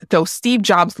So Steve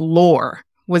Jobs' lore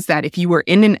was that if you were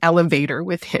in an elevator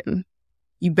with him,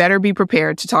 you better be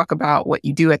prepared to talk about what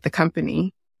you do at the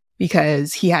company,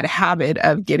 because he had a habit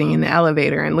of getting in the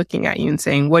elevator and looking at you and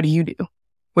saying, what do you do?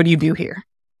 What do you do here?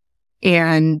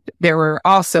 And there were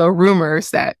also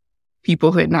rumors that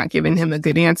people who had not given him a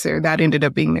good answer, that ended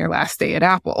up being their last day at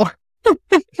Apple.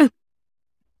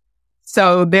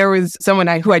 So there was someone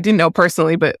who I didn't know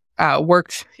personally, but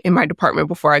worked in my department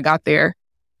before I got there,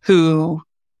 who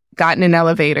got in an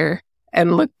elevator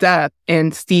and looked up,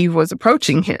 and Steve was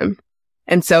approaching him.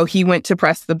 And so he went to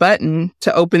press the button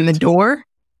to open the door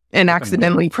and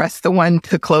accidentally pressed the one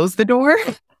to close the door.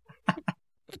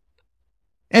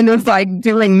 And it was like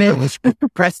doing this,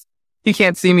 you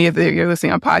can't see me if you're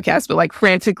listening on podcast, but like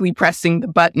frantically pressing the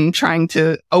button, trying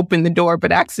to open the door,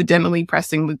 but accidentally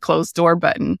pressing the closed door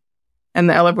button, and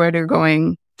the elevator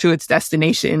going to its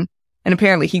destination. And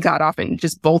apparently he got off and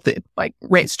just bolted, like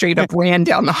straight up ran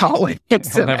down the hallway.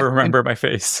 I'll never remember my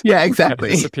face. Yeah,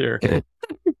 exactly. Disappear.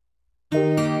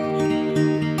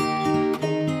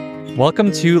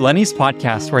 Welcome to Lenny's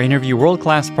podcast, where I interview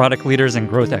world-class product leaders and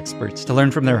growth experts to learn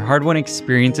from their hard-won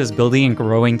experiences building and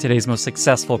growing today's most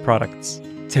successful products.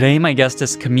 Today, my guest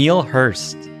is Camille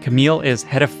Hearst. Camille is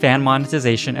head of fan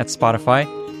monetization at Spotify.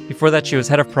 Before that, she was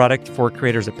head of product for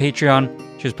creators at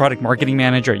Patreon. She was product marketing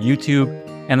manager at YouTube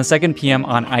and the second PM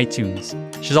on iTunes.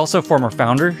 She's also a former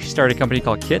founder. She started a company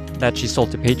called Kit that she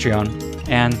sold to Patreon.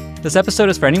 And this episode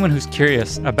is for anyone who's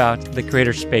curious about the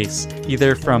creator space,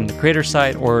 either from the creator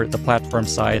side or the platform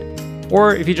side,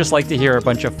 or if you just like to hear a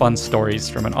bunch of fun stories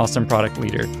from an awesome product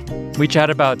leader. We chat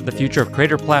about the future of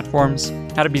creator platforms,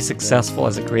 how to be successful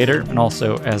as a creator and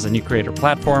also as a new creator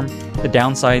platform, the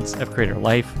downsides of creator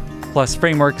life, plus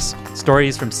frameworks,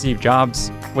 stories from Steve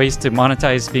Jobs, ways to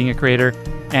monetize being a creator,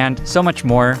 and so much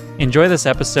more. Enjoy this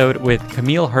episode with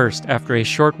Camille Hearst after a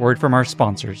short word from our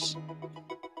sponsors.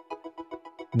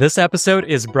 This episode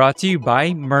is brought to you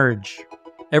by Merge.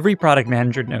 Every product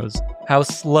manager knows how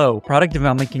slow product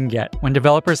development can get when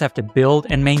developers have to build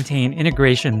and maintain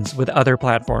integrations with other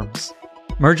platforms.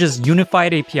 Merge's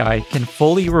unified API can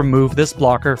fully remove this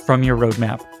blocker from your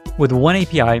roadmap. With one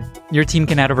API, your team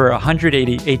can add over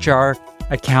 180 HR,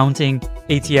 accounting,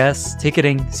 ATS,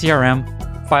 ticketing, CRM,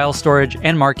 file storage,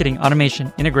 and marketing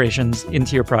automation integrations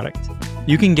into your product.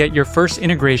 You can get your first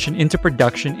integration into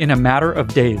production in a matter of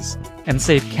days and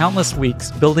save countless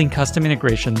weeks building custom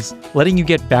integrations, letting you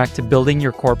get back to building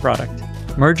your core product.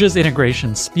 Merge's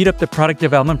integrations speed up the product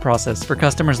development process for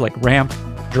customers like Ramp,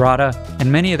 Drata, and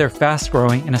many other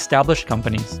fast-growing and established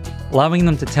companies, allowing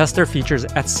them to test their features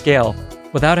at scale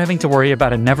without having to worry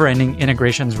about a never-ending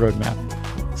integrations roadmap.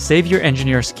 Save your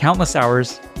engineers countless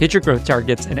hours, hit your growth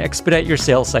targets, and expedite your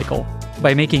sales cycle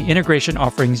by making integration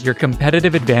offerings your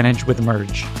competitive advantage with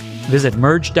Merge. Visit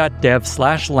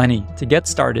merge.dev/Lenny to get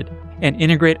started and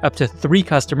integrate up to 3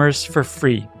 customers for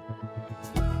free.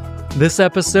 This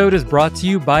episode is brought to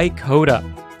you by Coda.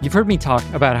 You've heard me talk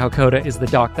about how Coda is the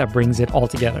doc that brings it all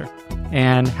together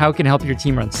and how it can help your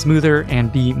team run smoother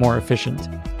and be more efficient.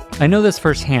 I know this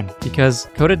firsthand because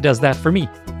Coda does that for me.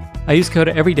 I use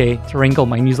Coda every day to wrangle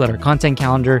my newsletter content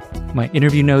calendar, my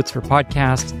interview notes for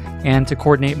podcasts, and to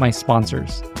coordinate my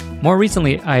sponsors. More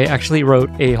recently, I actually wrote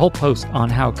a whole post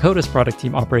on how Coda's product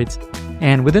team operates,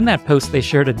 and within that post, they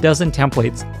shared a dozen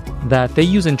templates that they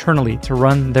use internally to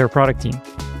run their product team,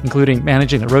 including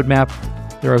managing the roadmap,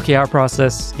 their OKR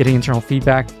process, getting internal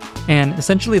feedback, and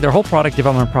essentially their whole product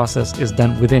development process is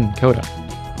done within Coda.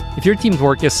 If your team's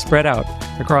work is spread out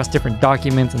across different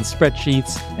documents and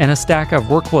spreadsheets and a stack of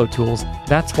workflow tools,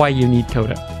 that's why you need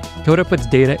Coda. Coda puts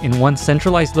data in one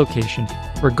centralized location,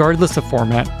 regardless of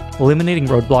format, eliminating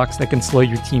roadblocks that can slow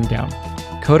your team down.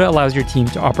 Coda allows your team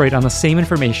to operate on the same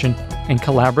information and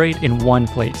collaborate in one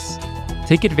place.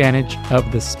 Take advantage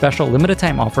of this special limited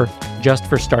time offer just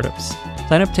for startups.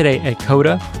 Sign up today at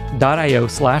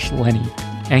coda.io/Lenny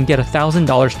and get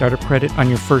 $1,000 startup credit on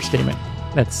your first statement.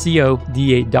 That's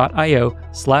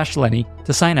coda.io/Lenny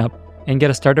to sign up and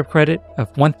get a startup credit of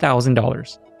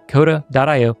 $1,000.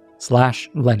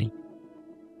 coda.io/Lenny.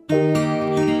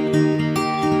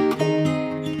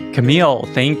 Camille,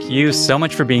 thank you so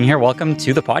much for being here. Welcome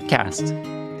to the podcast.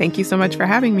 Thank you so much for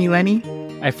having me, Lenny.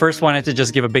 I first wanted to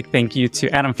just give a big thank you to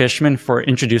Adam Fishman for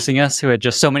introducing us, who had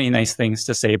just so many nice things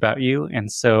to say about you.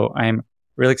 And so I'm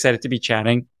really excited to be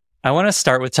chatting. I want to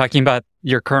start with talking about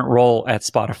your current role at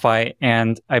Spotify,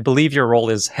 and I believe your role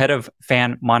is head of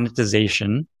fan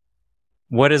monetization.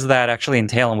 What does that actually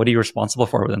entail, and what are you responsible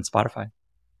for within Spotify?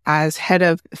 As head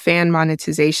of fan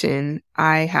monetization,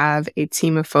 I have a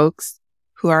team of folks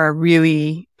who are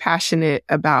really passionate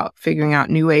about figuring out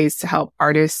new ways to help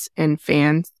artists and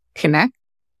fans connect.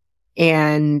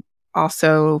 and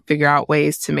also figure out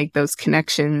ways to make those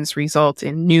connections result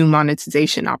in new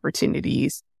monetization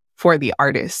opportunities for the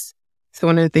artists. So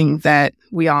one of the things that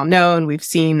we all know and we've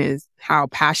seen is how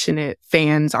passionate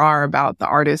fans are about the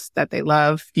artists that they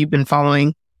love. If you've been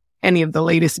following any of the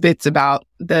latest bits about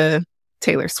the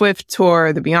Taylor Swift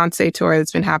tour, the Beyonce tour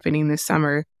that's been happening this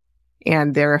summer,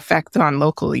 and their effect on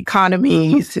local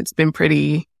economies, it's been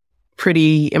pretty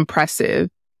impressive.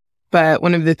 But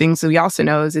one of the things that we also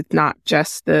know is it's not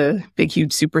just the big,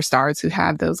 huge superstars who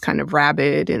have those kind of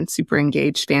rabid and super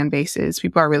engaged fan bases.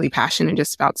 People are really passionate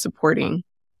just about supporting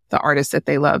the artists that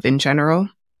they love in general.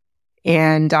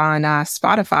 And on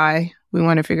Spotify, we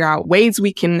want to figure out ways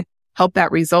we can help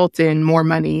that result in more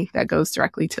money that goes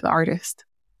directly to the artist.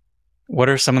 What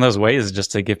are some of those ways,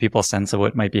 just to give people a sense of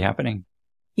what might be happening?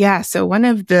 Yeah, so one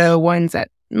of the ones that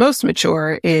most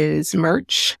mature is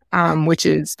merch, which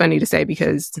is funny to say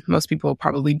because most people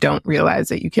probably don't realize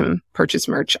that you can purchase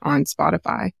merch on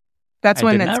Spotify. That's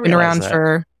one that's been around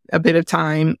for a bit of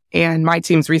time. And my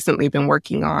team's recently been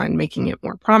working on making it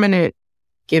more prominent,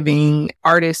 giving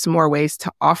artists more ways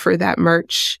to offer that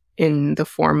merch in the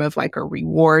form of like a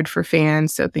reward for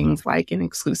fans. So things like an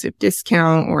exclusive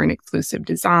discount or an exclusive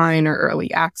design or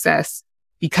early access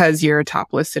because you're a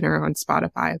top listener on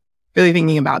Spotify. Really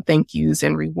thinking about thank yous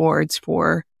and rewards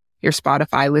for your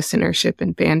Spotify listenership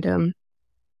and fandom.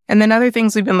 And then other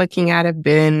things we've been looking at have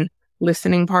been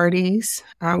listening parties.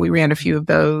 We ran a few of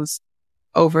those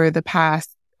over the past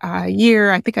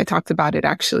year. I think I talked about it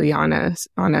actually on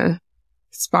a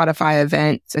Spotify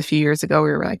event a few years ago. We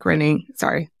were like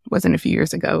it wasn't a few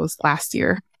years ago, it was last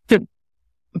year.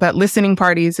 But listening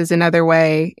parties is another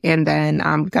way. And then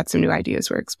we've got some new ideas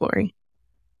we're exploring.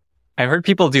 I've heard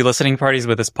people do listening parties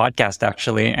with this podcast,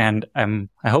 actually, and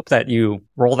I hope that you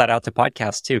roll that out to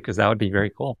podcasts too, because that would be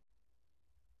very cool.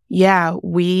 Yeah,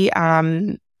 we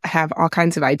have all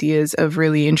kinds of ideas of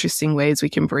really interesting ways we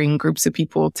can bring groups of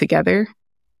people together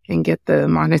and get the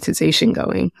monetization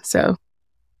going. So,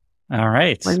 all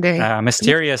right, one day.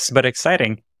 Mysterious but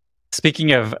exciting.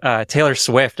 Speaking of Taylor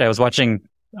Swift, I was watching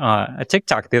a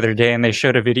TikTok the other day, and they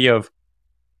showed a video of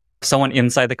someone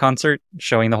inside the concert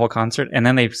showing the whole concert, and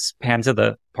then they pan to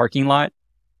the parking lot,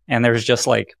 and there's just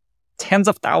like tens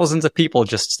of thousands of people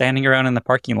just standing around in the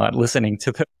parking lot listening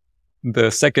to the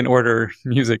second order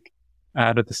music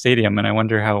out of the stadium. And I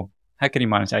wonder how can you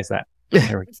monetize that?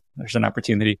 There's an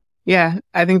opportunity. Yeah,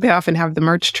 I think they often have the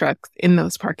merch trucks in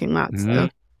those parking lots. So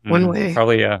one way,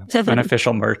 probably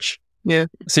unofficial merch. Yeah.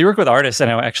 So you work with artists, and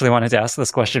I actually wanted to ask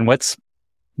this question: what's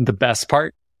the best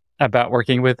part about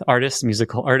working with artists,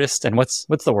 musical artists, and what's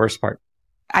the worst part?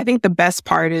 I think the best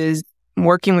part is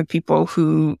working with people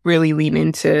who really lean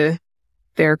into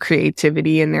their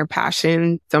creativity and their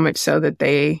passion, so much so that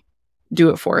they do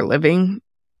it for a living.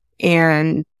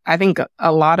 And I think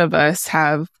a lot of us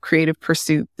have creative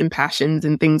pursuits and passions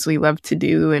and things we love to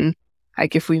do. And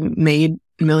like if we made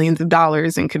millions of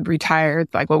dollars and could retire,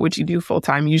 it's like, what would you do full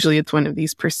time? Usually it's one of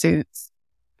these pursuits.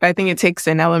 But I think it takes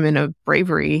an element of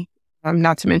bravery,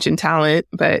 not to mention talent,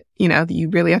 but, you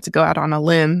really have to go out on a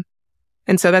limb.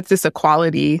 And so that's just a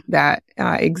quality that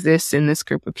exists in this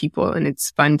group of people. And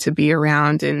it's fun to be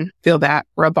around and feel that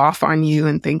rub off on you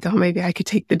and think, oh, maybe I could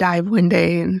take the dive one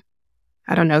day and,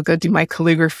 I don't know, go do my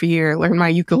calligraphy or learn my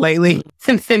ukulele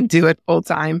and then do it full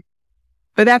time.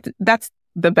 But that's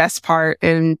the best part.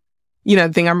 And, the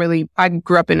thing I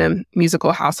grew up in a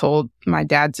musical household. My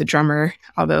dad's a drummer,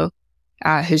 although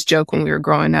his joke when we were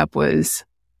growing up was,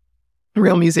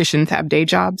 real musicians have day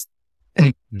jobs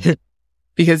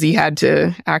because he had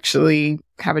to actually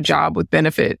have a job with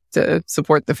benefit to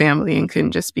support the family and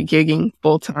couldn't just be gigging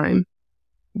full time.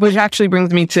 Which actually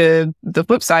brings me to the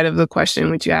flip side of the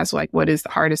question, which you asked, like, what is the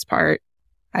hardest part?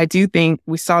 I do think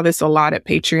we saw this a lot at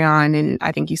Patreon, and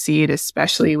I think you see it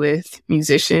especially with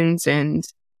musicians and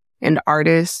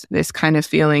artists, this kind of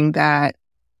feeling that,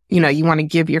 you want to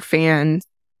give your fans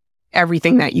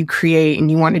everything that you create and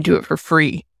you want to do it for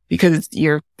free. Because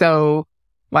you're so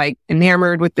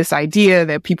enamored with this idea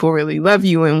that people really love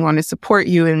you and want to support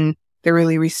you and they're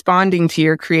really responding to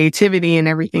your creativity and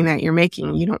everything that you're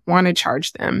making. You don't want to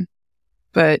charge them.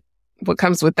 But what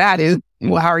comes with that is,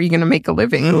 well, how are you going to make a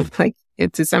living?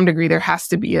 To some degree, there has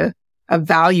to be a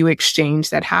value exchange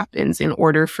that happens in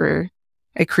order for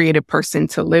a creative person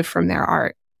to live from their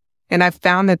art. And I've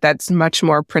found that that's much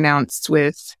more pronounced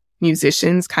with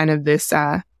musicians, kind of this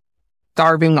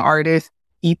starving artist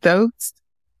ethos,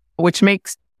 which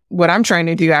makes what I'm trying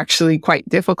to do actually quite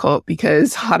difficult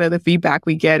because a lot of the feedback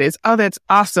we get is, oh, that's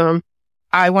awesome.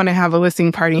 I want to have a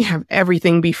listening party and have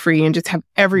everything be free and just have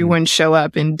everyone show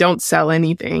up and don't sell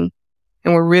anything.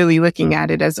 And we're really looking at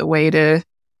it as a way to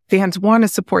fans want to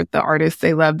support the artists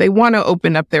they love. They want to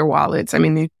open up their wallets. I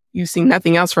mean, you've seen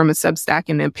nothing else from a Substack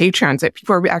and a Patreon, that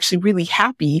people are actually really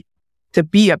happy to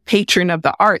be a patron of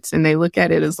the arts, and they look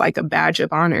at it as like a badge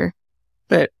of honor.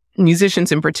 But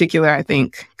musicians in particular, I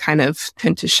think, kind of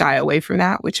tend to shy away from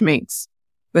that, which makes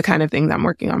the kind of thing that I'm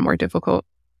working on more difficult.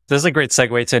 This is a great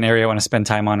segue to an area I want to spend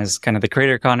time on, is kind of the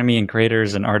creator economy and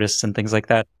creators and artists and things like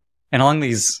that. And along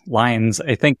these lines,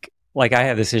 I think, like, I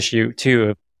have this issue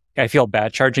too. I feel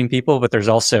bad charging people, but there's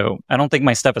also, I don't think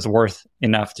my stuff is worth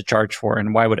enough to charge for.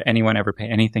 And why would anyone ever pay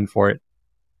anything for it?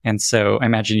 And so I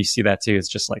imagine you see that too. It's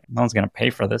just like, no one's going to pay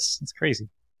for this. It's crazy.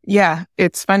 Yeah,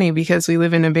 it's funny because we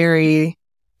live in a very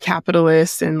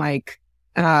capitalist and like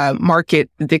market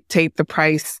dictate the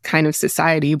price kind of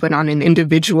society, but on an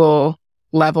individual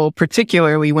level,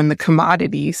 particularly when the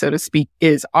commodity, so to speak,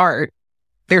 is art,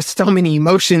 there's so many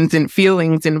emotions and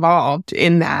feelings involved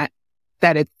in that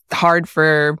it's hard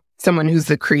for someone who's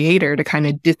the creator to kind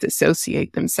of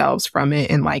disassociate themselves from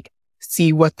it and like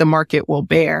see what the market will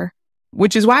bear,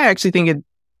 which is why I actually think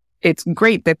it's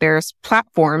great that there's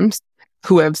platforms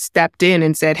who have stepped in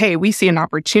and said, hey, we see an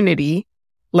opportunity.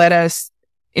 Let us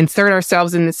insert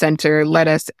ourselves in the center. Let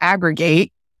us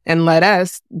aggregate and let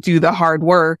us do the hard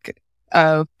work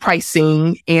of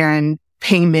pricing and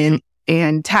payment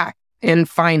and tax and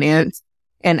finance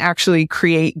and actually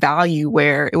create value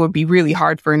where it would be really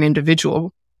hard for an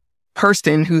individual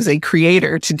person who's a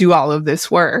creator to do all of this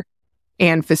work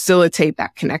and facilitate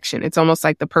that connection. It's almost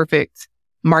like the perfect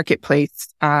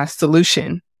marketplace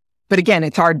solution. But again,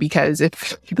 it's hard because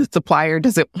if the supplier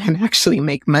doesn't want to actually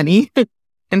make money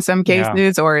in some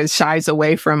cases, or is shies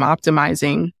away from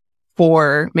optimizing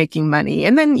for making money.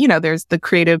 And then, there's the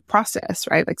creative process,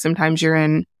 right? Like sometimes you're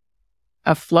in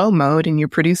a flow mode and you're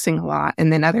producing a lot.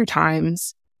 And then other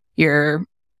times you're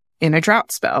in a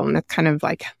drought spell. And that's kind of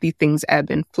like these things ebb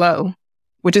and flow,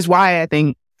 which is why I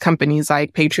think companies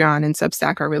like Patreon and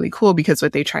Substack are really cool, because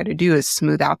what they try to do is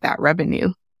smooth out that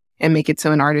revenue and make it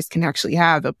so an artist can actually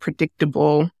have a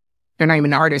predictable, they're not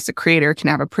even an artist, a creator can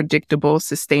have a predictable,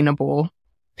 sustainable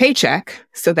paycheck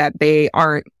so that they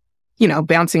aren't,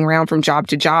 bouncing around from job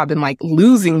to job and like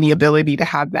losing the ability to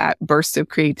have that burst of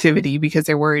creativity because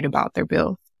they're worried about their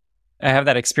bill. I have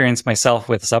that experience myself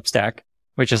with Substack,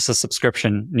 which is a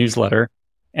subscription newsletter.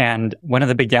 And one of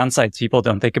the big downsides people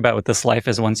don't think about with this life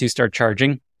is once you start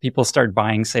charging, people start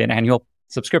buying, say, an annual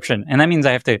subscription. And that means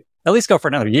I have to at least go for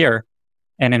another year.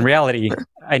 And in reality,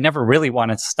 I never really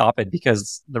wanted to stop it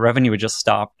because the revenue would just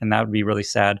stop and that would be really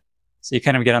sad. So you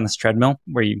kind of get on this treadmill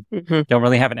where you don't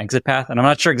really have an exit path. And I'm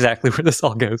not sure exactly where this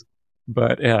all goes,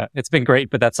 but it's been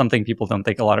great. But that's something people don't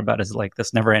think a lot about, is like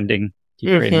this never ending,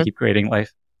 keep creating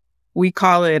life. We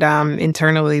call it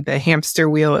internally the hamster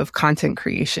wheel of content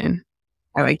creation.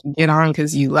 I like get on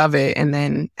because you love it. And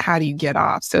then how do you get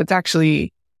off? So it's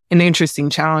actually an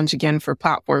interesting challenge again for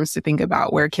platforms to think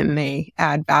about where can they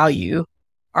add value.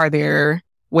 Are there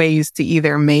ways to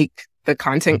either make the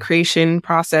content creation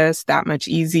process that much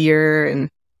easier? And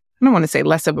I don't want to say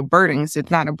less of a burden, because it's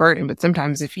not a burden, but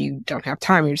sometimes if you don't have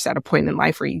time, you're just at a point in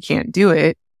life where you can't do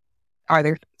it. Are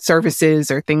there services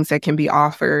or things that can be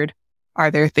offered? Are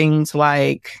there things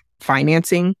like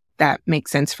financing that make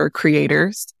sense for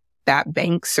creators that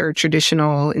banks or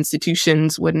traditional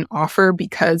institutions wouldn't offer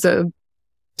because of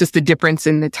just the difference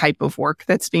in the type of work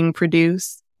that's being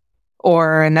produced?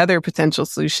 Or another potential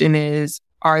solution is,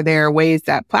 are there ways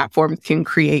that platforms can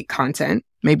create content?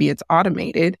 Maybe it's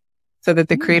automated so that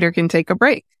the creator can take a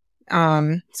break.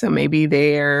 So maybe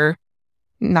they're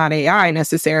not AI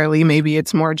necessarily. Maybe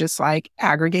it's more just like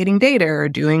aggregating data or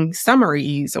doing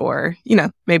summaries, or,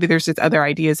 maybe there's just other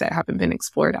ideas that haven't been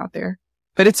explored out there.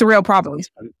 But it's a real problem.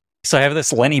 So I have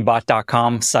this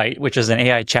lennybot.com site, which is an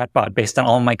AI chatbot based on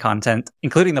all of my content,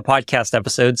 including the podcast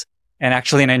episodes. And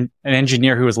actually an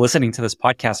engineer who was listening to this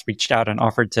podcast reached out and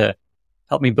offered to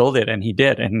help me build it. And he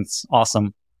did. And it's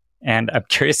awesome. And I'm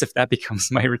curious if that becomes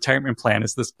my retirement plan,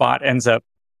 as this bot ends up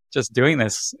just doing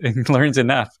this and learns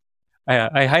enough.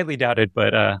 I highly doubt it,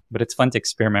 but it's fun to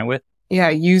experiment with. Yeah.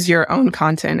 Use your own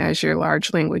content as your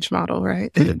large language model, right?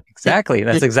 Exactly.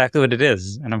 That's exactly what it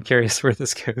is. And I'm curious where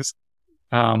this goes.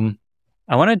 I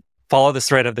want to follow this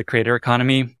thread of the creator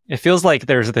economy. It feels like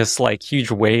there's this like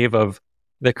huge wave of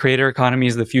the creator economy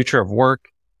is the future of work,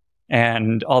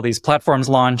 and all these platforms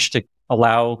launched to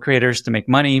allow creators to make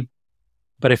money.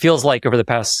 But it feels like over the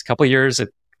past couple of years, it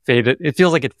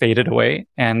feels like it faded away.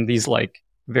 And these like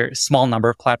very small number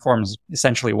of platforms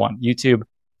essentially won: YouTube,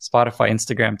 Spotify,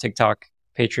 Instagram, TikTok,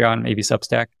 Patreon, maybe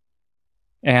Substack.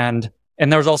 And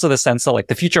there was also the sense that like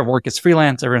the future of work is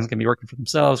freelance. Everyone's going to be working for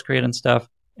themselves, creating stuff.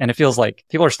 And it feels like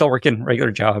people are still working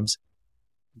regular jobs.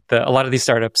 a lot of these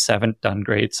startups haven't done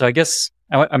great. So I guess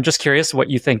I'm just curious what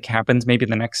you think happens maybe in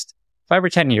the next 5 or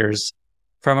 10 years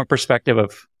from a perspective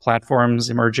of platforms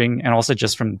emerging and also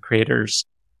just from creators.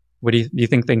 What do you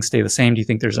think things stay the same? Do you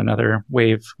think there's another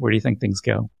wave? Where do you think things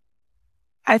go?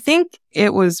 I think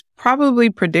it was probably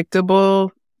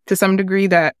predictable to some degree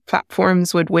that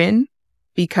platforms would win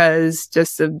because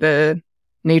just of the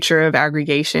nature of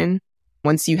aggregation.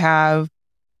 Once you have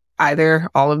either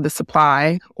all of the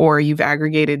supply or you've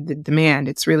aggregated the demand,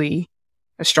 it's really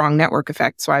a strong network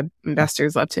effect. That's why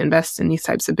investors love to invest in these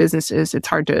types of businesses. It's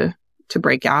hard to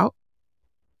break out.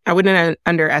 I wouldn't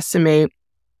underestimate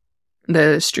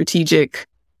the strategic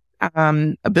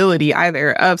ability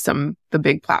either of the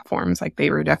big platforms. Like they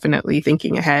were definitely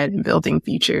thinking ahead and building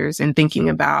features and thinking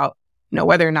about,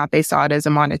 whether or not they saw it as a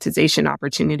monetization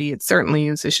opportunity. It certainly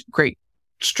was a great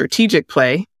strategic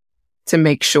play to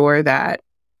make sure that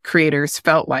creators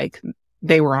felt like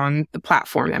they were on the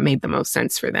platform that made the most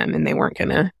sense for them and they weren't going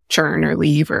to churn or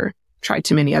leave or try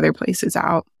too many other places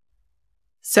out.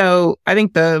 So I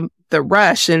think the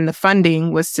rush and the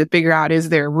funding was to figure out, is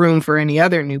there room for any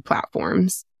other new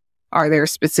platforms? Are there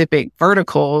specific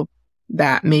vertical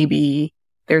that maybe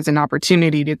there's an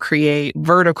opportunity to create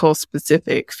vertical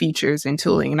specific features and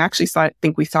tooling? And actually, I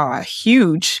think we saw a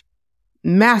huge,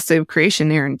 massive creation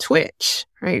there in Twitch,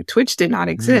 right? Twitch did not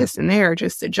exist and they are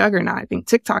just a juggernaut. I think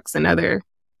TikTok's another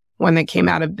one that came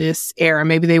out of this era.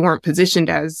 Maybe they weren't positioned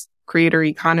as creator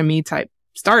economy type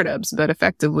startups, but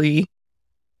effectively,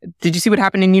 did you see what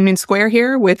happened in Union Square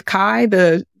here with Kai,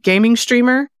 the gaming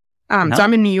streamer? No. So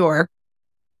I'm in New York.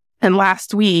 And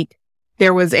last week,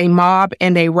 there was a mob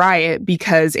and a riot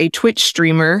because a Twitch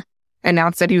streamer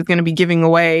announced that he was going to be giving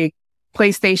away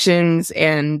PlayStations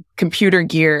and computer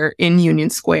gear in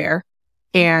Union Square.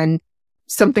 And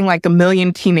something like 1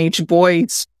 million teenage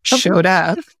boys showed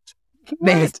up.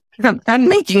 I'm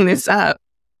making this up.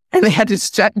 And they had to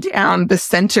shut down the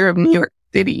center of New York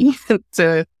City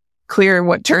to clear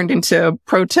what turned into a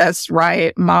protest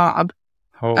riot mob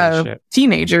of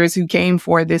teenagers who came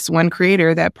for this one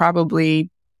creator that probably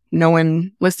no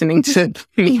one listening to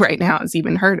me right now has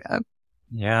even heard of.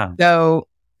 Yeah. So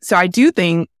I do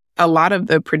think a lot of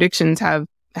the predictions have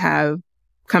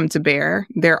come to bear.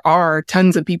 There are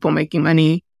tons of people making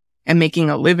money and making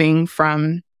a living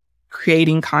from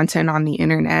creating content on the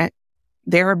internet.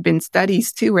 There have been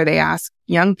studies too where they ask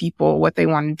young people what they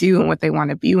want to do and what they want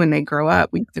to be when they grow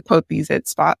up. We quote these at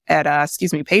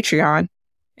Patreon,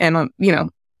 and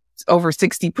over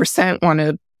 60% want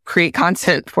to create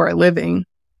content for a living.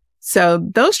 So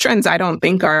those trends I don't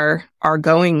think are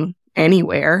going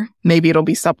anywhere. Maybe it'll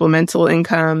be supplemental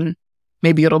income.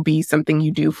 Maybe it'll be something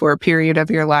you do for a period of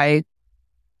your life.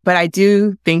 But I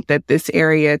do think that this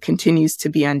area continues to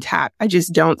be untapped. I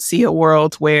just don't see a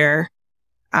world where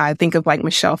I think of like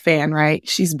Michelle Phan, right?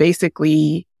 She's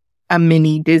basically a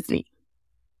mini Disney.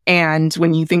 And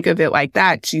when you think of it like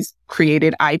that, she's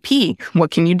created IP.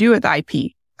 What can you do with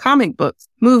IP? Comic books,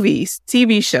 movies,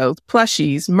 TV shows,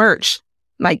 plushies, merch.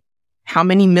 Like, how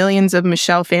many millions of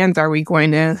Michelle Phans are we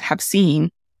going to have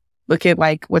seen? Look at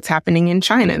like what's happening in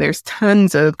China. There's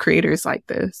tons of creators like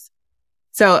this.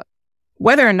 So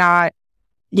whether or not,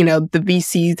 the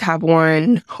VCs have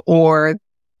won or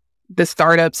the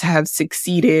startups have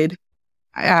succeeded,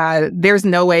 there's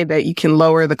no way that you can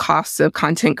lower the costs of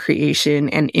content creation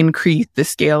and increase the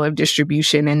scale of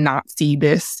distribution and not see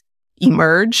this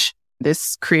emerge,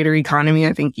 this creator economy,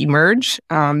 I think, emerge.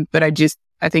 But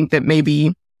I think that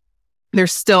maybe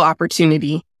there's still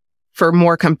opportunity for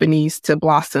more companies to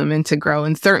blossom and to grow,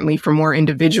 and certainly for more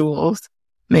individuals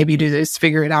maybe to just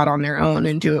figure it out on their own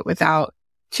and do it without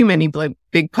too many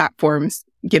big platforms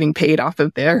getting paid off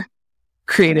of their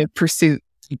creative pursuit.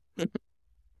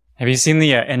 Have you seen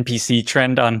the NPC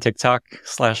trend on TikTok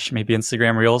 / maybe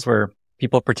Instagram Reels where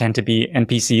people pretend to be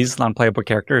NPCs, non-playable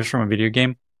characters from a video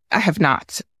game? I have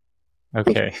not.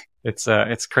 Okay.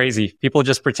 It's crazy. People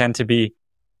just pretend to be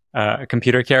a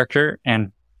computer character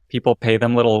and people pay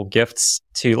them little gifts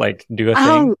to like do a thing.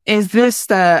 Oh, is this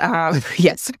the,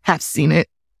 yes, I've seen it.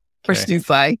 Where she's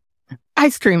like,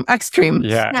 ice cream.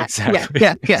 Yeah, exactly.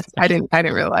 Yeah, yes. I didn't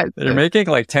realize. They're making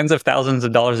like tens of thousands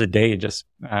of dollars a day just,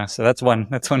 so that's one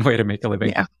way to make a living.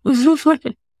 Yeah.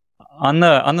 On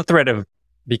the thread of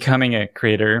becoming a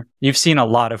creator, you've seen a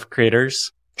lot of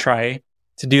creators try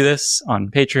to do this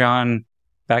on Patreon,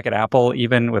 back at Apple,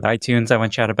 even with iTunes. I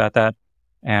want to chat about that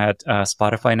at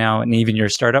Spotify now, and even your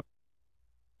startup.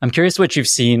 I'm curious what you've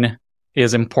seen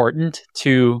is important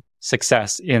to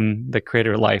success in the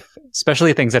creator life,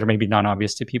 especially things that are maybe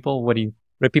non-obvious to people. What do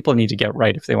people need to get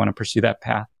right if they want to pursue that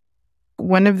path?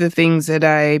 One of the things that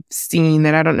I've seen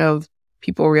that I don't know if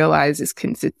people realize is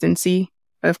consistency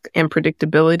and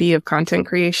predictability of content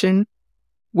creation,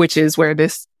 which is where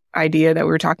this idea that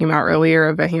we were talking about earlier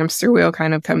of a hamster wheel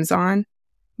kind of comes on.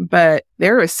 But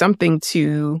there is something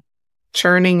to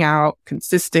churning out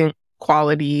consistent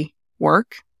quality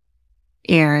work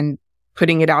and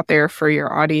putting it out there for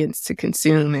your audience to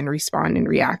consume and respond and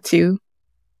react to.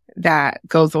 That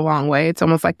goes a long way. It's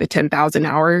almost like the 10,000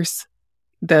 hours.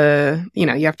 You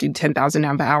have to do 10,000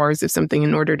 hours of something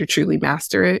in order to truly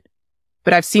master it.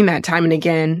 But I've seen that time and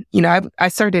again. I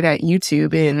started at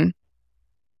YouTube in,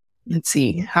 let's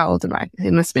see, how old am I?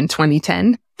 It must have been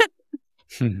 2010.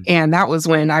 And that was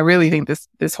when I really think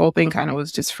this whole thing kind of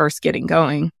was just first getting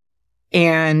going.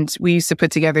 And we used to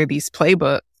put together these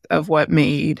playbooks of what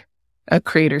made a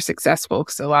creator successful,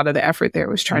 because a lot of the effort there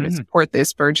was trying to support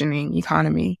this burgeoning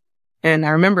economy. And I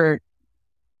remember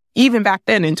even back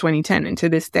then in 2010 and to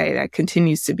this day, that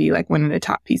continues to be like one of the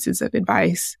top pieces of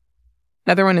advice.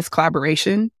 Another one is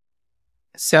collaboration.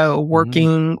 So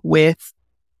working with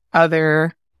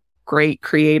other great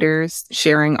creators,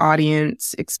 sharing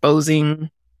audience, exposing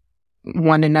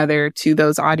one another to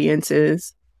those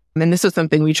audiences. And then this was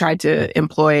something we tried to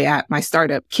employ at my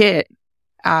startup, Kit.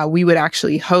 We would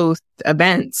actually host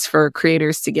events for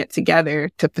creators to get together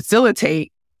to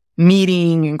facilitate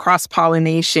meeting and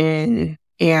cross-pollination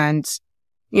and,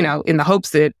 in the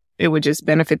hopes that it would just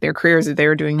benefit their careers. If they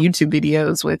were doing YouTube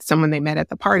videos with someone they met at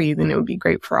the party, then it would be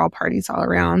great for all parties all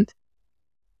around.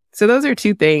 So those are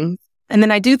two things. And then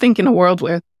I do think in a world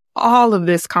with all of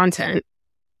this content,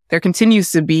 there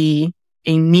continues to be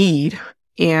a need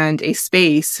and a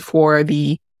space for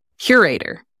the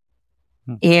curator.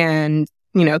 And,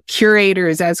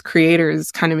 curators as creators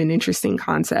is kind of an interesting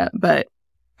concept, but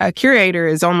a curator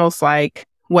is almost like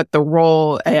what the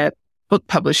role a book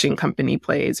publishing company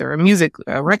plays, or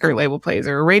a record label plays,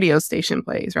 or a radio station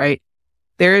plays, right?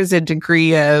 There is a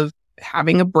degree of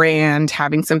having a brand,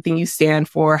 having something you stand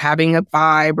for, having a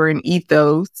vibe or an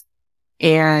ethos,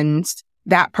 and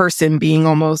that person being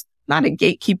almost not a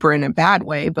gatekeeper in a bad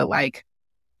way, but like,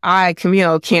 I,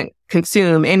 Camille, can't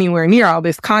consume anywhere near all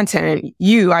this content.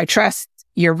 I trust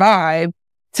your vibe.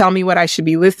 Tell me what I should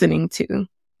be listening to.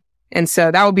 And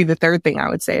so that would be the third thing I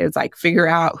would say is like figure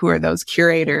out who are those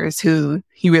curators who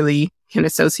you really can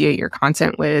associate your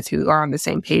content with, who are on the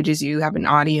same page as you, have an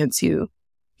audience who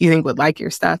you think would like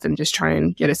your stuff, and just try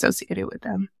and get associated with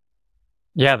them.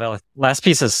 Yeah, the last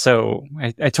piece is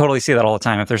I totally see that all the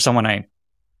time. If there's someone I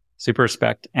super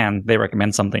respect and they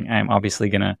recommend something, I'm obviously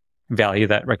going to value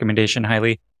that recommendation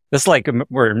highly. This like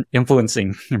where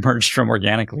influencing emerged from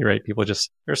organically, right? People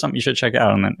just, there's something you should check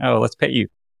out, and then, let's pay you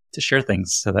to share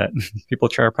things so that people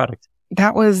try our product.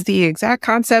 That was the exact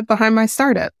concept behind my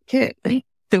startup, Kit.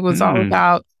 It was all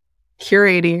about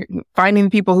curating, finding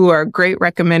people who are great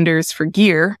recommenders for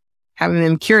gear, having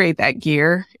them curate that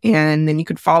gear, and then you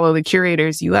could follow the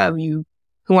curators you love. Who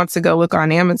wants to go look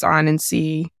on Amazon and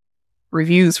see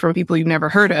reviews from people you've never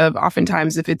heard of?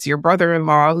 Oftentimes, if it's your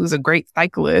brother-in-law who's a great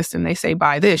cyclist and they say,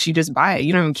 buy this, you just buy it.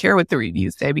 You don't even care what the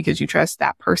reviews say because you trust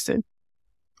that person.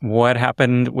 What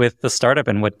happened with the startup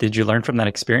and what did you learn from that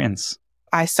experience?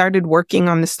 I started working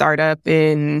on the startup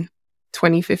in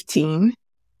 2015.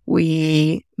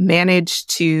 We managed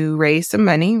to raise some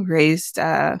money, raised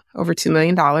over $2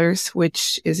 million,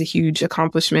 which is a huge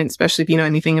accomplishment, especially if you know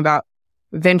anything about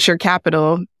venture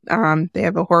capital. They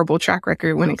have a horrible track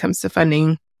record when it comes to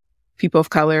funding people of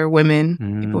color, women,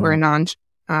 people who are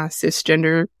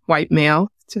non-cisgender white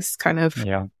male, just kind of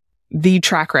the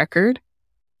track record.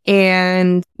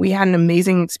 And we had an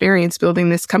amazing experience building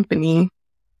this company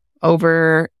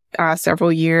over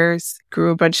several years,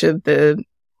 grew a bunch of the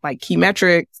key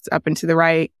metrics up and to the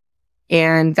right,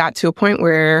 and got to a point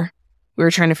where we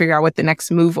were trying to figure out what the next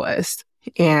move was.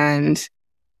 And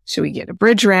should we get a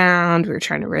bridge round? We were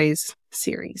trying to raise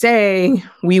Series A.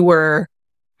 We were,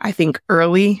 I think,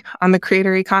 early on the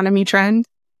creator economy trend.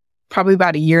 Probably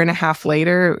about a year and a half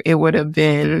later, it would have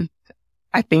been,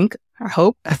 I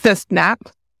hope, the snap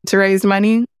to raise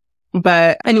money.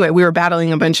 But anyway, we were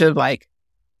battling a bunch of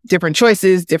different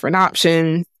choices, different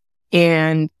options.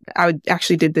 And I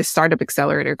actually did this startup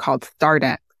accelerator called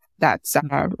StartX that's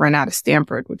run out of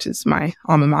Stanford, which is my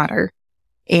alma mater.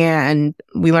 And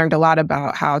we learned a lot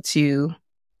about how to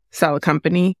sell a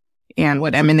company and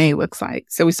what M&A looks like.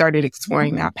 So we started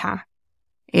exploring that path.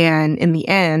 And in the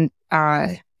end,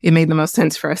 it made the most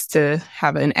sense for us to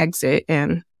have an exit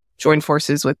and join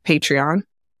forces with Patreon.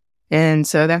 And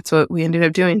so that's what we ended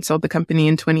up doing. Sold the company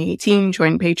in 2018,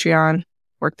 joined Patreon,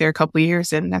 worked there a couple of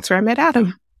years, and that's where I met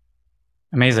Adam.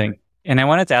 Amazing. And I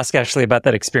wanted to ask Ashley about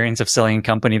that experience of selling a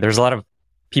company. There's a lot of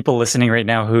people listening right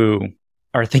now who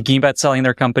are thinking about selling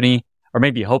their company. or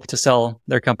maybe hope to sell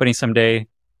their company someday.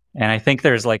 And I think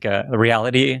there's like a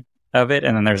reality of it.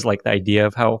 And then there's like the idea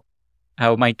of how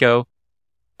it might go.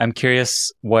 I'm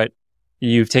curious what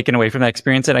you've taken away from that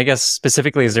experience. And I guess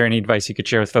specifically, is there any advice you could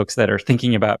share with folks that are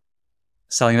thinking about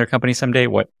selling their company someday?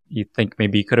 What you think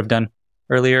maybe you could have done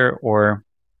earlier, or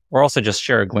also just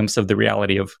share a glimpse of the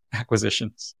reality of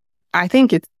acquisitions? I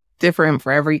think it's different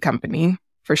for every company,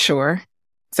 for sure.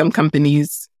 Some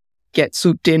companies get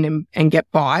swooped in and get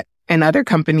bought, and other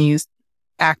companies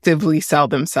actively sell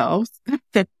themselves.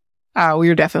 We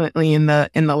were definitely in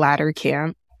the latter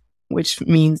camp, which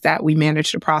means that we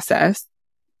managed a process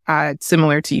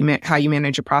similar to how you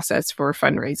manage a process for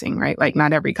fundraising, right? Like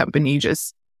not every company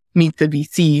just meets the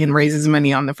VC and raises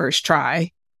money on the first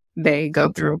try. They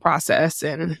go through a process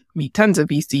and meet tons of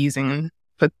VCs and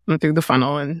put them through the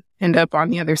funnel and end up on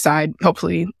the other side,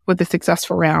 hopefully with a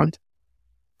successful round.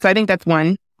 So I think that's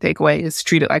one takeaway, is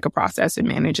treat it like a process and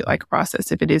manage it like a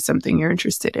process if it is something you're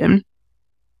interested in.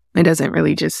 It doesn't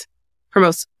really just, for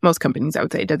most companies, I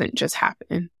would say it doesn't just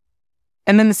happen.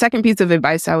 And then the second piece of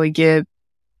advice I would give,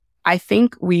 I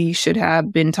think we should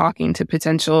have been talking to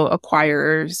potential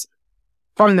acquirers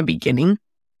from the beginning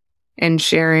and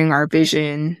sharing our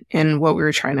vision and what we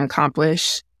were trying to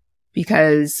accomplish,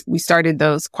 because we started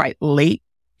those quite late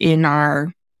in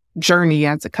our journey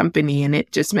as a company. And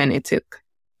it just meant it took,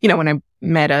 when I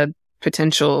met a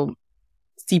potential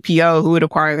CPO who would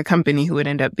acquire the company, who would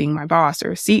end up being my boss,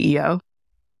 or a CEO,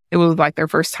 it was like their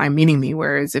first time meeting me.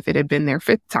 Whereas if it had been their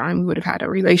fifth time, we would have had a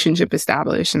relationship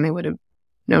established and they would have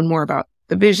known more about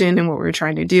the vision and what we were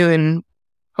trying to do, and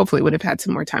hopefully would have had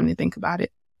some more time to think about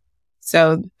it.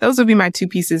 So those would be my two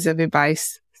pieces of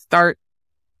advice. Start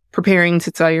preparing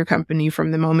to sell your company from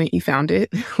the moment you found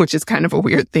it, which is kind of a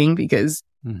weird thing because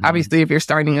obviously if you're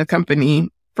starting a company,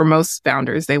 for most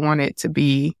founders, they want it to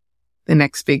be the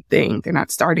next big thing. They're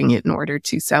not starting it in order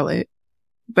to sell it.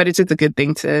 But it's just a good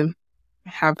thing to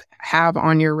have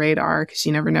on your radar, because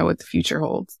you never know what the future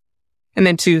holds. And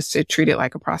then two, is to treat it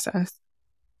like a process.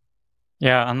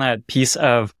 Yeah, on that piece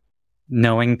of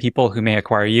knowing people who may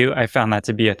acquire you, I found that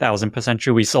to be 1,000%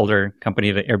 true. We sold our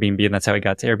company to Airbnb, and that's how we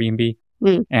got to Airbnb.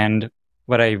 And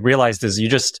what I realized is you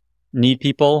just need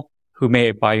people who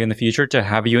may buy you in the future to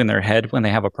have you in their head when they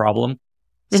have a problem,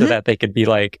 so that they could be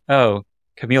like, oh,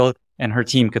 Camille and her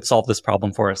team could solve this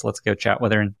problem for us. Let's go chat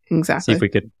with her and see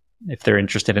if they're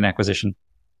interested in acquisition.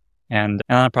 And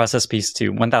on the process piece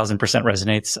too, 1,000%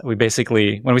 resonates. We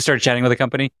basically, when we started chatting with a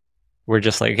company, we're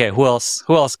just like, okay, who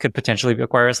else could potentially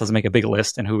acquire us? Let's make a big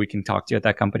list and who we can talk to at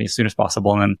that company as soon as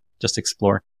possible, and then just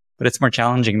explore. But it's more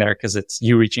challenging there because it's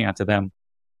you reaching out to them,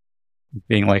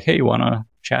 being like, hey, you want to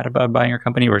chat about buying your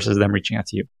company, versus them reaching out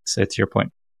to you. So to your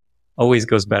point, always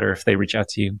goes better if they reach out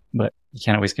to you, but you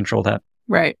can't always control that.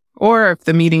 Right. Or if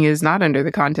the meeting is not under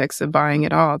the context of buying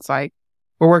at all, it's like,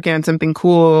 we're working on something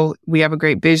cool. We have a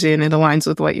great vision. It aligns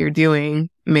with what you're doing.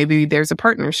 Maybe there's a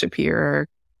partnership here.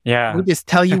 Or we just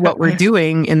tell you what we're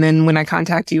doing. And then when I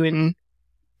contact you in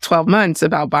 12 months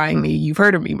about buying me, you've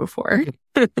heard of me before.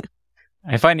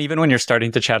 I find even when you're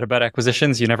starting to chat about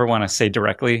acquisitions, you never want to say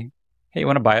directly, hey, you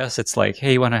want to buy us? It's like,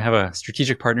 hey, you want to have a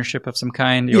strategic partnership of some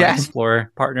kind? You want to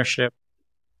explore partnership?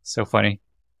 So funny.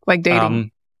 Like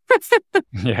dating.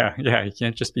 Yeah. You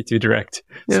can't just be too direct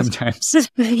sometimes.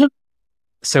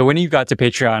 So when you got to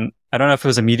Patreon, I don't know if it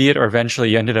was immediate or eventually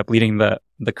you ended up leading the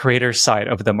creator side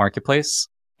of the marketplace.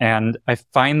 And I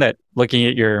find that looking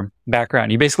at your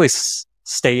background, you basically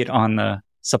stayed on the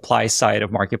supply side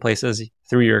of marketplaces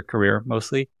through your career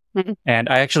mostly. And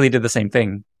I actually did the same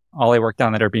thing. All I worked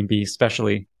on at Airbnb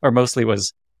mostly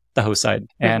was the host side.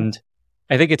 And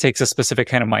I think it takes a specific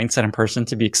kind of mindset and person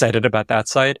to be excited about that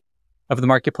side of the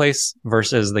marketplace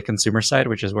versus the consumer side,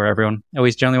 which is where everyone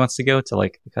always generally wants to go, to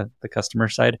like the customer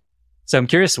side. So I'm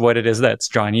curious what it is that's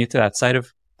drawing you to that side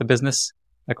of the business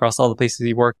across all the places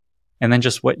you work, and then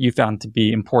just what you found to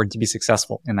be important to be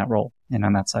successful in that role and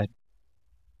on that side.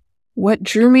 What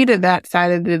drew me to that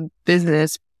side of the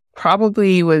business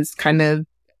probably was kind of,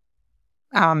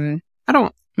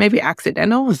 maybe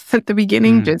accidental at the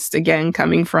beginning, just again,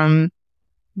 coming from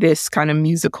this kind of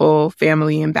musical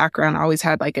family and background. I always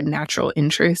had like a natural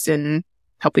interest in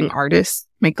helping artists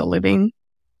make a living.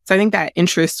 So I think that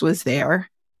interest was there.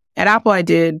 At Apple,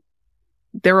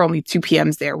 there were only 2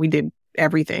 PMs there. We did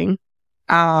everything.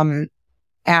 At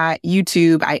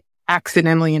YouTube, I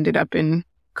accidentally ended up in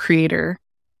creator.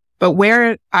 But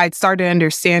where I started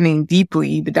understanding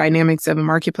deeply the dynamics of a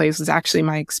marketplace was actually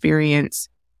my experience.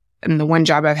 And the one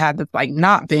job I've had that's like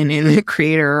not been in the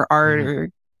creator or art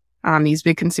or these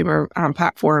big consumer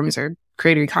platforms or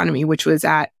creator economy, which was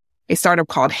at a startup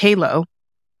called Halo,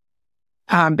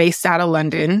 based out of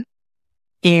London.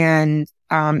 And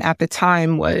at the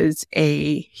time was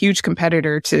a huge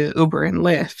competitor to Uber and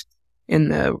Lyft in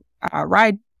the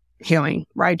ride sharing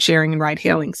and ride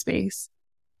hailing space.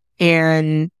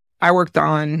 And I worked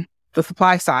on the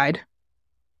supply side,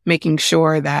 making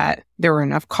sure that there were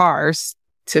enough cars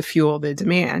to fuel the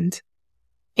demand.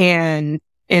 And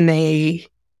in a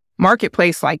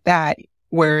marketplace like that,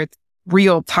 where it's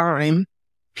real time,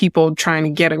 people trying to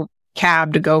get a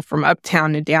cab to go from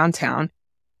uptown to downtown,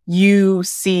 you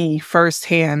see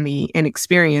firsthand and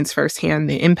experience firsthand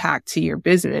the impact to your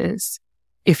business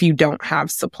if you don't have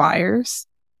suppliers.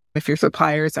 If your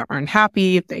suppliers are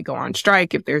unhappy, if they go on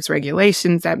strike, if there's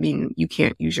regulations that mean you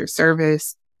can't use your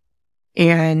service.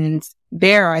 And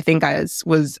there, I think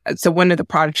so one of the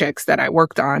projects that I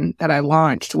worked on that I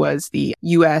launched was the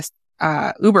US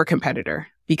Uber competitor,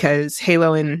 because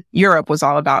Halo in Europe was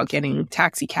all about getting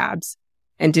taxi cabs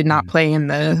and did not play in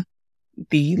the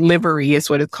livery is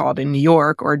what it's called in New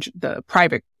York, or the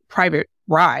private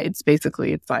rides.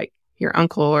 Basically, it's like your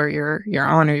uncle or your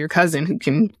aunt or your cousin who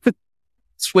can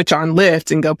switch on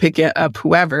Lyft and go pick it up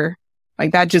whoever.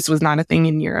 Like that just was not a thing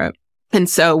in Europe. And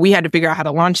so we had to figure out how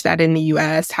to launch that in the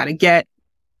US, how to get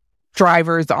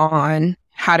drivers on,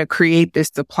 how to create this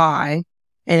supply.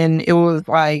 And it was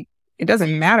like, it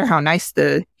doesn't matter how nice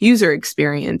the user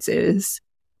experience is,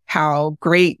 how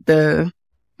great the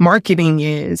marketing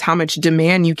is, how much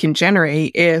demand you can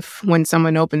generate if when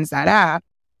someone opens that app,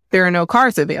 there are no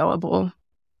cars available.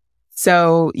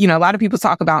 So, a lot of people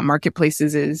talk about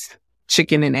marketplaces as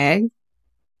chicken and egg.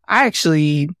 I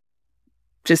actually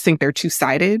just think they're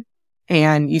two-sided,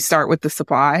 and you start with the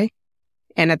supply.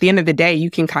 And at the end of the day, you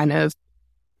can kind of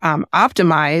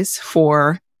optimize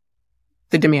for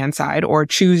the demand side or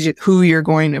choose who you're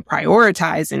going to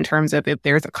prioritize in terms of if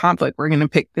there's a conflict, we're going to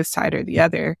pick this side or the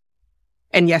other.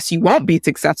 And yes, you won't be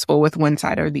successful with one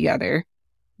side or the other.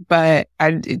 But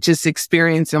I just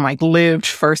experienced and lived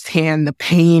firsthand the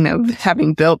pain of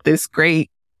having built this great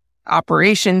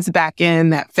operations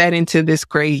backend that fed into this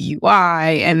great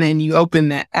UI. And then you open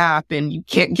the app and you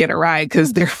can't get a ride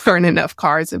because there aren't enough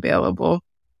cars available.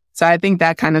 So I think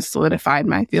that kind of solidified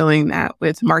my feeling that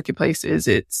with marketplaces,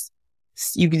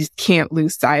 you just can't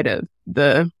lose sight of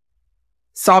the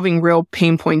solving real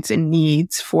pain points and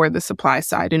needs for the supply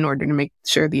side in order to make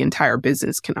sure the entire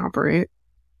business can operate.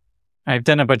 I've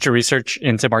done a bunch of research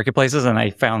into marketplaces, and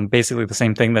I found basically the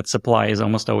same thing, that supply is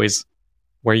almost always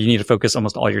where you need to focus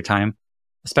almost all your time,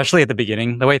 especially at the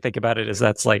beginning. The way I think about it is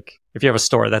that's like, if you have a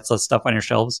store, that's the stuff on your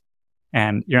shelves,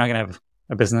 and you're not going to have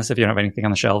a business if you don't have anything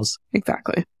on the shelves.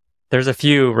 Exactly. There's a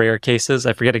few rare cases,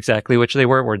 I forget exactly which they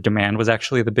were, where demand was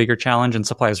actually the bigger challenge and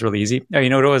supply was really easy. Oh, you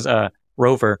know what it was?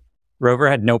 Rover. Rover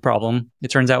had no problem, it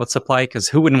turns out, with supply, because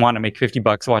who wouldn't want to make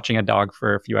 $50 watching a dog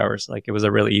for a few hours? Like, it was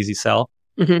a really easy sell.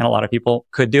 Mm-hmm. And a lot of people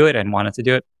could do it and wanted to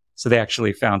do it. So they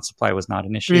actually found supply was not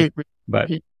an issue.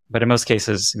 Mm-hmm. But in most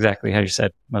cases, exactly how you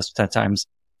said, most of the times,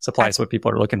 supply is what people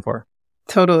are looking for.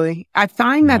 Totally. I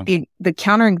find that the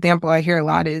counterexample I hear a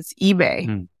lot is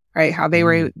eBay, right? How they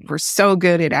were so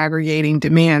good at aggregating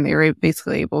demand. They were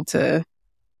basically able to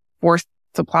force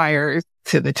suppliers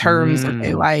to the terms that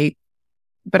they like.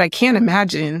 But I can't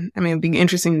imagine, it'd be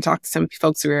interesting to talk to some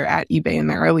folks who were at eBay in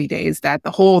the early days, that the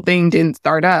whole thing didn't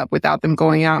start up without them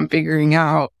going out and figuring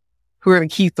out who are the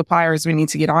key suppliers we need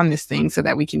to get on this thing so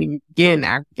that we can even begin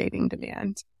aggregating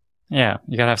demand. Yeah,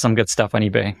 you got to have some good stuff on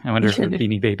eBay. I wonder if they're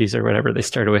Beanie Babies or whatever they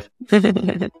started with.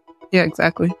 Yeah,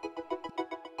 exactly.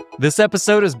 This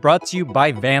episode is brought to you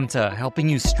by Vanta, helping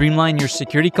you streamline your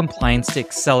security compliance to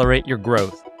accelerate your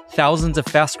growth. Thousands of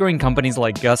fast-growing companies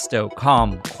like Gusto,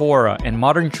 Calm, Quora, and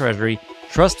Modern Treasury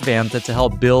trust Vanta to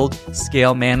help build,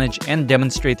 scale, manage, and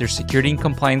demonstrate their security and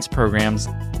compliance programs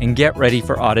and get ready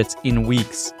for audits in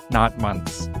weeks, not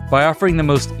months. By offering the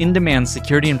most in-demand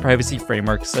security and privacy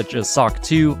frameworks such as SOC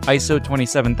 2, ISO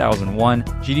 27001,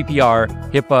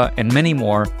 GDPR, HIPAA, and many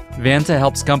more, Vanta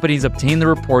helps companies obtain the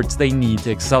reports they need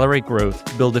to accelerate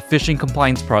growth, build efficient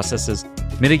compliance processes,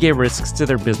 mitigate risks to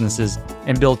their businesses,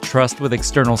 and build trust with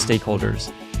external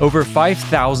stakeholders. Over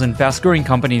 5,000 fast-growing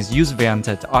companies use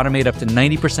Vanta to automate up to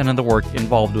 90% of the work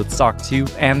involved with SOC 2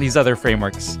 and these other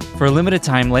frameworks. For a limited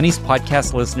time, Lenny's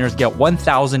podcast listeners get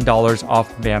 $1,000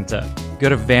 off Vanta. Go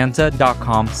to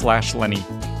vanta.com/Lenny.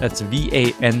 That's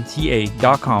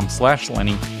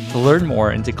VANTA.com/Lenny to learn more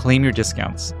and to claim your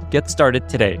discounts. Get started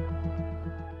today.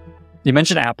 You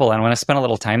mentioned Apple, and I want to spend a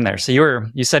little time there. So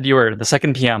you said you were the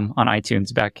second PM on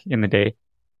iTunes back in the day.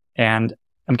 And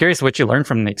I'm curious what you learned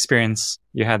from the experience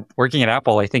you had working at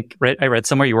Apple. I think I read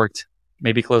somewhere you worked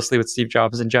maybe closely with Steve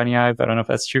Jobs and Johnny Ive. I don't know if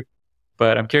that's true,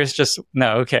 but I'm curious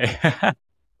no, okay.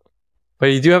 But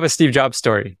you do have a Steve Jobs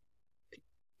story.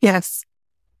 Yes.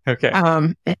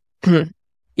 Okay.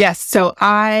 Yes. So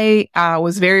I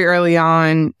was very early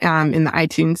on in the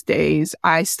iTunes days.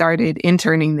 I started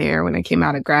interning there when I came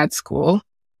out of grad school.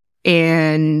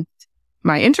 And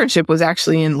my internship was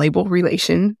actually in label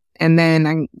relation. And then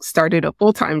I started a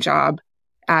full-time job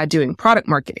doing product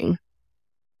marketing.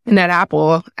 And at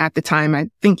Apple at the time, I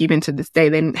think even to this day,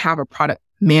 they didn't have a product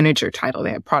manager title.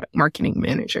 They had product marketing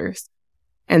managers.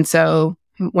 And so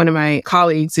one of my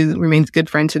colleagues who remains a good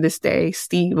friend to this day,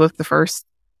 Steve, was the first,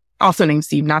 also named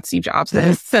Steve, not Steve Jobs,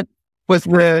 was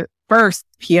the first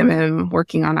PMM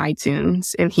working on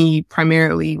iTunes. And he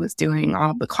primarily was doing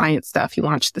all the client stuff. He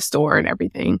launched the store and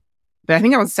everything. But I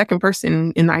think I was the second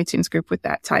person in the iTunes group with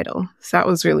that title. So that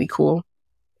was really cool.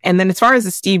 And then as far as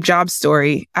the Steve Jobs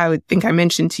story, I would think I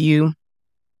mentioned to you,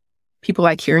 people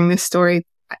like hearing this story.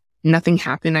 Nothing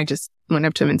happened. I just went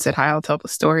up to him and said, hi, I'll tell the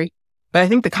story. But I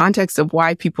think the context of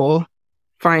why people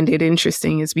find it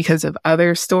interesting is because of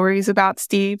other stories about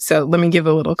Steve. So let me give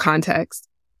a little context.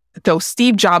 So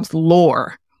Steve Jobs'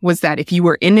 lore was that if you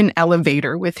were in an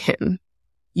elevator with him,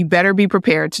 you better be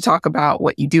prepared to talk about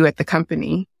what you do at the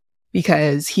company,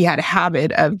 because he had a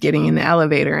habit of getting in the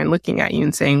elevator and looking at you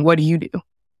and saying, what do you do?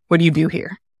 What do you do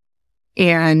here?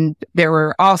 And there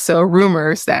were also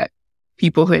rumors that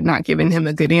people who had not given him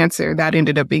a good answer, that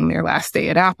ended up being their last day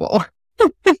at Apple.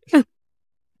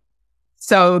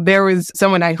 So there was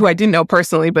someone who I didn't know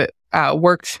personally, but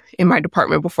worked in my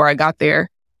department before I got there,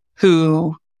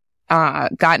 who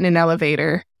got in an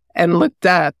elevator and looked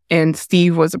up, and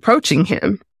Steve was approaching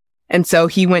him. And so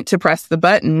he went to press the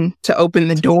button to open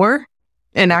the door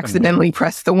and accidentally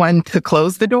pressed the one to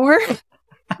close the door.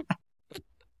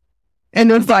 And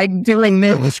it was like doing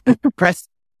this,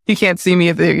 you can't see me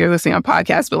if you're listening on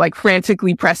podcast, but like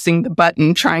frantically pressing the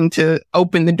button, trying to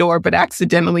open the door, but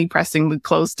accidentally pressing the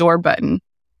closed door button,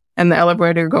 and the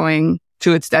elevator going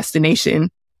to its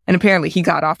destination. And apparently he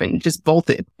got off and just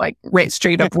bolted, like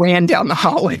straight up ran down the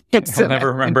hallway. I'll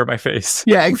never remember my face.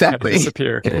 Yeah, exactly.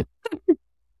 Disappear.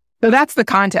 So that's the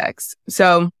context.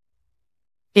 So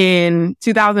in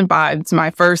 2005, it's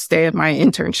my first day of my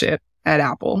internship at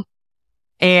Apple.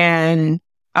 And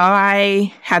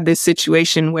I had this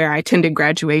situation where I attended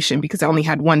graduation because I only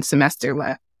had one semester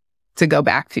left to go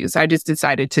back to. So I just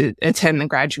decided to attend the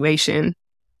graduation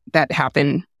that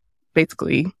happened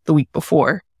basically the week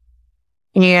before.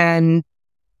 And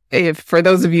for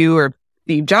those of you who are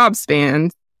Steve Jobs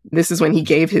fans, this is when he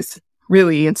gave his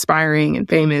really inspiring and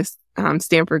famous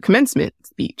Stanford commencement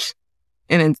speech.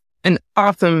 And it's an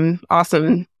awesome,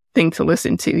 awesome thing to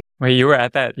listen to. Wait, you were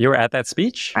at that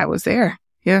speech? I was there.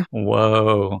 Yeah.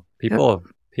 Whoa.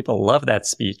 People love that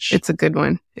speech. It's a good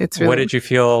one. It's really, what did you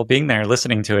feel being there,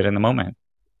 listening to it in the moment?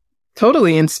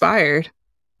 Totally inspired.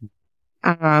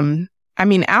 I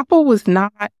mean, Apple was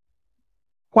not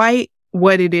quite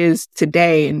what it is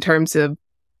today in terms of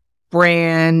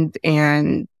brand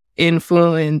and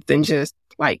influence, and just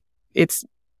like it's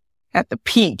at the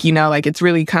peak, like it's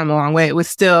really come a long way. It was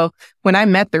still, when I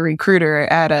met the recruiter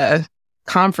at a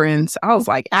conference, I was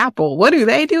like, Apple, what do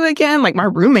they do again? Like my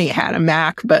roommate had a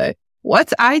Mac, but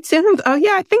what's iTunes? Oh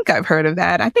yeah, I think I've heard of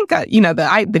that. I think,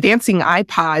 the dancing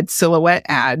iPod silhouette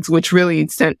ads, which really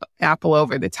sent Apple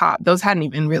over the top. Those hadn't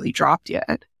even really dropped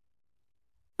yet,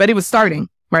 but it was starting,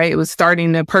 right? It was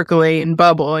starting to percolate and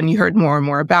bubble, and you heard more and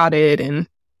more about it. And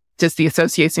just the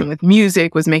association with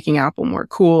music was making Apple more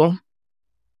cool.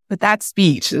 But that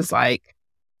speech is like,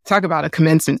 talk about a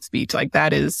commencement speech. Like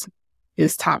that is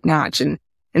top notch. And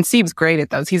Steve's great at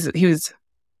those. He was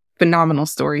phenomenal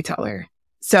storyteller.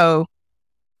 So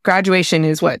graduation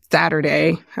is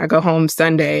Saturday. I go home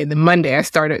Sunday. Then Monday I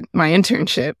started my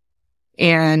internship.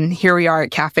 And here we are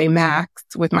at Cafe Max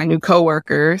with my new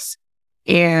coworkers.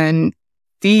 And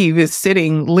Steve is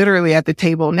sitting literally at the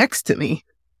table next to me.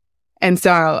 And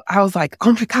so I was like,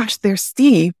 oh my gosh, there's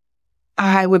Steve.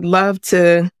 I would love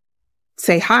to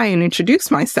say hi and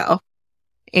introduce myself.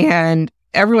 And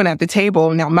everyone at the table,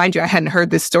 now mind you, I hadn't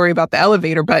heard this story about the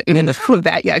elevator button and all of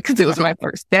that yet because it was my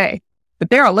first day.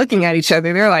 But they're all looking at each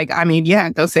other. They're like, I mean,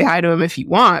 yeah, go say hi to him if you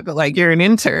want, but like you're an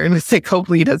intern. It's like,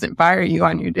 hopefully he doesn't fire you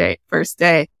on your first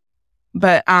day.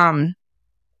 But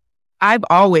I've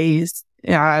always,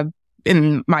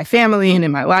 in my family and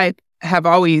in my life, have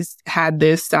always had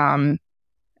this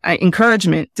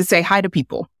encouragement to say hi to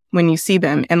people when you see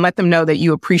them and let them know that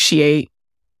you appreciate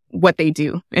what they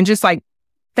do and just like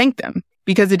thank them,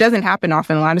 because it doesn't happen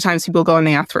often. A lot of times people go and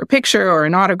they ask for a picture or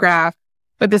an autograph,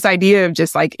 but this idea of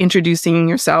just like introducing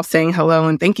yourself, saying hello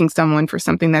and thanking someone for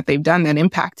something that they've done that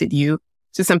impacted you,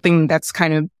 to something that's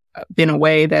kind of been a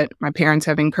way that my parents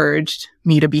have encouraged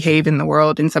me to behave in the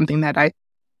world, and something that I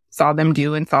saw them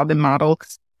do and saw them model.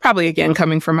 probably again,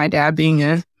 coming from my dad being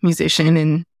a musician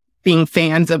and being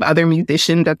fans of other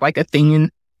musicians. That's like a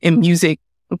thing in music,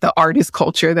 the artist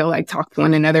culture. They'll like talk to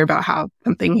one another about how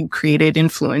something you created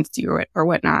influenced you or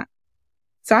whatnot.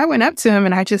 So I went up to him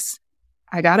and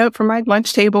I got up from my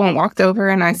lunch table and walked over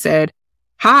and I said,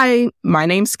 "Hi, my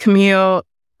name's Camille.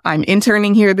 I'm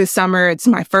interning here this summer. It's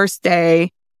my first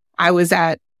day. I was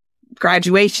at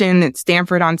graduation at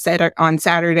Stanford on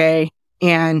Saturday,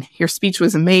 and your speech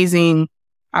was amazing.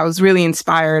 I was really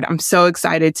inspired. I'm so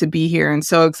excited to be here and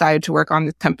so excited to work on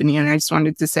this company. And I just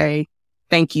wanted to say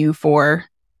thank you for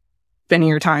spending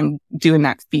your time doing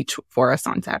that speech for us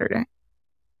on Saturday."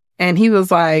 And he was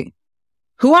like,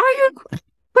 "Who are you?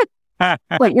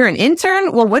 What, you're an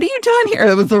intern? Well, what are you doing here?"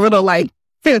 It was a little like,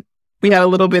 we had a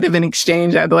little bit of an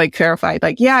exchange. I had to like clarify,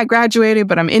 like, "Yeah, I graduated,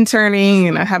 but I'm interning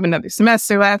and I have another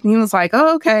semester left." And he was like,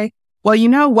 "Oh, okay.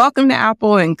 Well, welcome to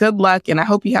Apple and good luck. And I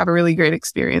hope you have a really great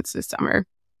experience this summer."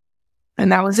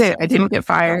 And that was it. I didn't get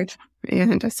fired.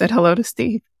 And I said hello to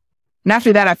Steve. And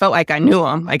after that, I felt like I knew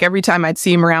him. Like every time I'd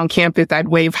see him around campus, I'd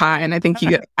wave hi. And I think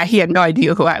he had no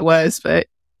idea who I was, but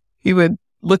he would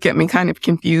look at me kind of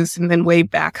confused and then wave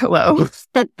back hello.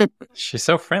 She's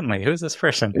so friendly. Who's this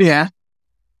person? Yeah.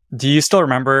 Do you still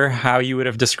remember how you would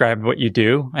have described what you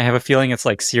do? I have a feeling it's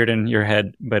like seared in your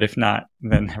head, but if not,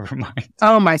 then never mind.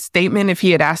 Oh, my statement if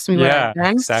he had asked me what I'd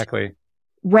done? Exactly.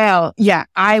 Well, yeah,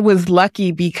 I was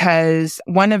lucky because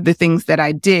one of the things that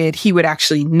I did, he would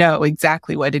actually know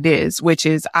exactly what it is, which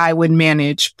is I would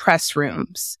manage press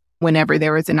rooms whenever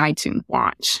there was an iTunes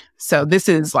launch. So this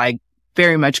is like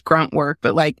very much grunt work,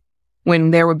 but like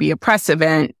when there would be a press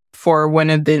event for one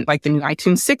of the, like the new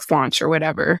iTunes 6 launch or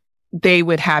whatever, they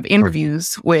would have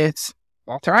interviews with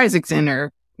Walter Isaacson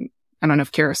or I don't know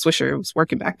if Kara Swisher was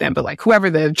working back then, but like whoever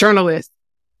the journalist.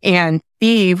 And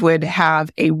Steve would have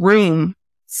a room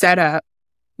set up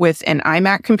with an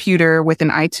iMac computer with an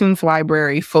iTunes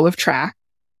library full of tracks.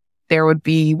 There would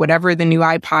be whatever the new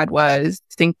iPod was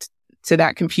synced to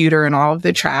that computer and all of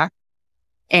the tracks.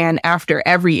 And after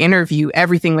every interview,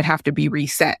 everything would have to be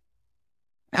reset.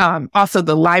 Also,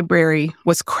 the library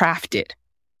was crafted.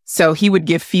 So he would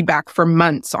give feedback for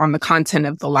months on the content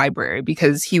of the library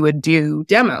because he would do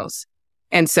demos.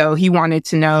 And so he wanted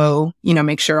to know,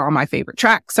 make sure all my favorite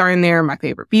tracks are in there, my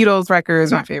favorite Beatles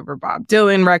records, my favorite Bob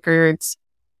Dylan records,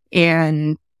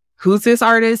 and who's this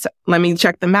artist? Let me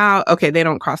check them out. Okay, they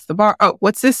don't cross the bar. Oh,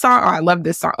 what's this song? Oh, I love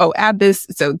this song. Oh, add this.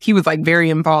 So he was like very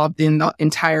involved in the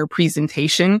entire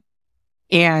presentation.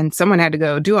 And someone had to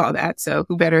go do all that. So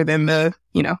who better than the,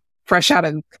 fresh out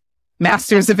of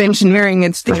Masters of Engineering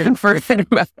at Stanford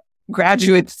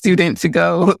graduate student to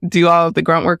go do all of the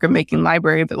grunt work of making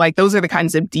library. But like, those are the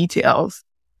kinds of details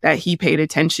that he paid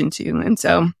attention to. And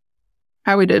so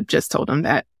I would have just told him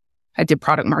that I did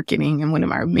product marketing and one of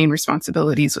my main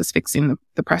responsibilities was fixing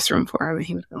the press room for him. And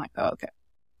he would have been like, "Oh, okay."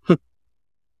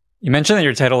 You mentioned that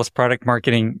your title is product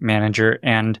marketing manager,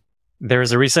 and there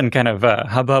was a recent kind of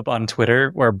hubbub on Twitter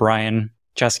where Brian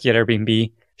Chesky at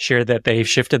Airbnb shared that they've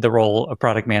shifted the role of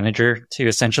product manager to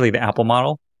essentially the Apple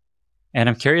model. And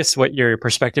I'm curious what your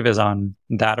perspective is on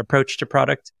that approach to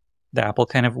product, the Apple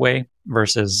kind of way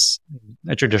versus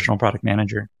a traditional product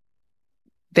manager.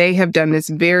 They have done this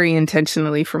very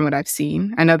intentionally from what I've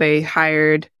seen. I know they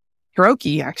hired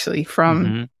Hiroki actually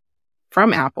from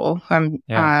Apple.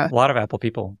 A lot of Apple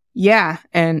people. Yeah.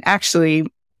 And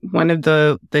actually one of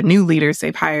the new leaders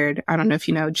they've hired, I don't know if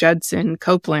you know, Judson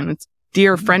Copeland, it's a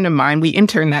dear friend of mine. We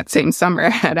interned that same summer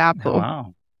at Apple. Oh,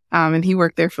 wow. And he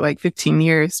worked there for like 15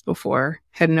 years before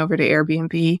heading over to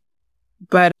Airbnb.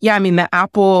 But yeah, the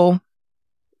Apple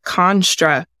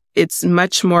construct, it's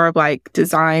much more of like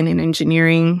design and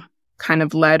engineering kind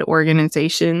of led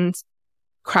organizations,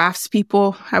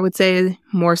 craftspeople, I would say,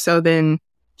 more so than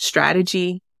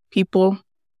strategy people.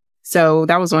 So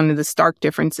that was one of the stark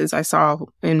differences I saw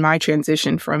in my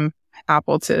transition from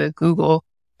Apple to Google.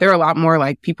 There are a lot more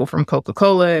like people from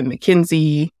Coca-Cola and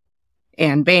McKinsey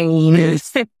and Bain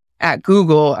at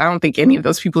Google. I don't think any of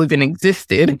those people even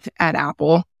existed at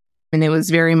Apple. And it was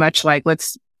very much like,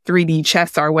 let's 3D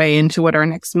chess our way into what our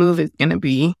next move is going to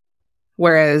be.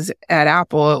 Whereas at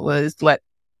Apple, it was let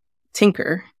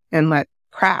tinker and let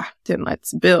craft and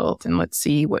let's build and let's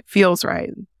see what feels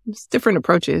right. It's different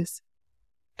approaches.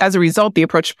 As a result, the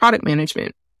approach to product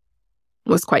management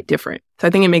was quite different. So I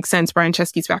think it makes sense. Brian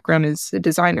Chesky's background is a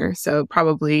designer, so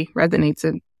probably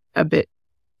resonates a bit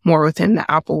more within the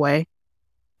Apple way.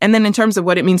 And then in terms of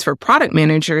what it means for product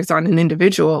managers on an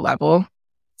individual level,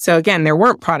 so again, there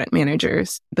weren't product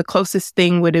managers. The closest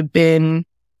thing would have been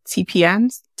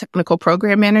TPMs, technical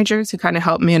program managers, who kind of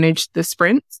help manage the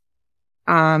sprints,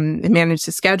 and manage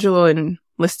the schedule and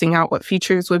listing out what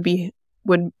features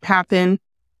would happen.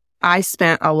 I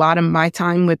spent a lot of my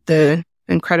time with the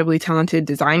incredibly talented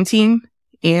design team,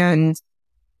 and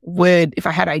if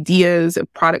I had ideas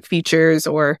of product features,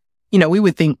 or, we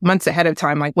would think months ahead of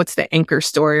time, like, what's the anchor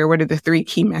story, or what are the 3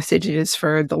 key messages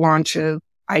for the launch of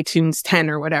iTunes 10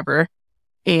 or whatever.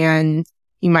 And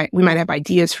we might have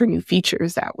ideas for new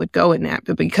features that would go in that.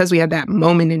 But because we had that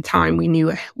moment in time, we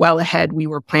knew well ahead we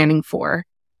were planning for,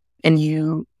 and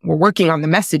you were working on the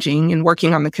messaging and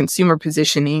working on the consumer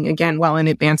positioning, again, well in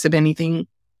advance of anything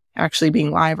actually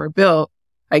being live or built.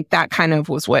 Like, that kind of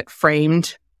was what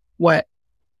framed what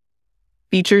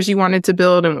features you wanted to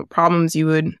build and what problems you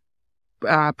would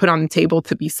put on the table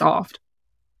to be solved,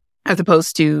 as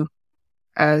opposed to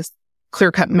a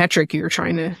clear-cut metric you're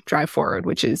trying to drive forward,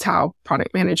 which is how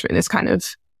product management is kind of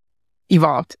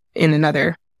evolved in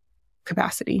another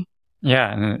capacity.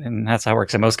 Yeah, and that's how it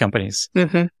works at most companies.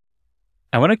 Mm-hmm.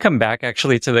 I want to come back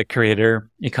actually to the creator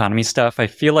economy stuff. I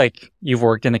feel like you've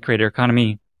worked in the creator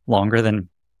economy longer than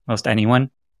most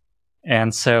anyone.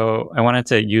 And so I wanted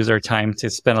to use our time to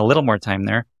spend a little more time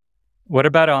there. What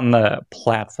about on the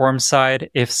platform side?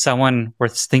 If someone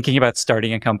was thinking about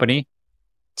starting a company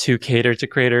to cater to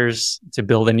creators, to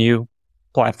build a new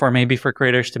platform maybe for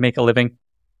creators to make a living,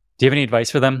 do you have any advice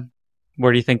for them?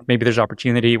 Where do you think maybe there's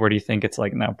opportunity? Where do you think it's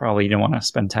like, no, probably you don't want to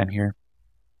spend time here?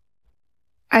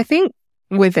 I think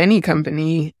with any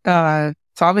company,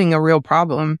 solving a real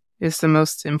problem is the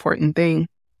most important thing.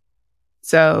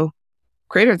 So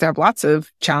creators have lots of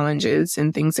challenges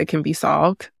and things that can be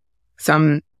solved.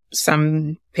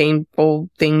 Some painful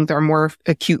things are more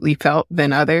acutely felt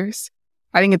than others.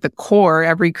 I think at the core,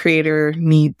 every creator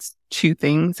needs 2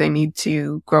 things. They need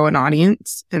to grow an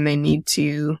audience, and they need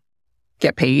to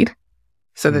get paid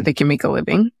so that they can make a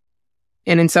living.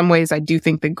 And in some ways, I do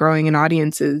think that growing an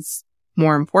audience is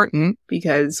more important,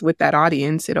 because with that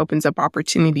audience, it opens up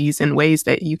opportunities in ways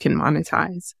that you can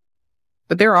monetize.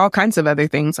 But there are all kinds of other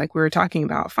things, like we were talking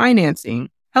about: financing,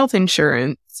 health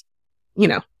insurance,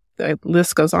 the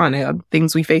list goes on.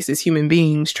 Things we face as human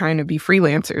beings trying to be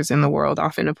freelancers in the world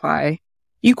often apply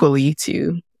equally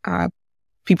to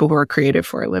people who are creative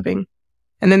for a living.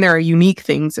 And then there are unique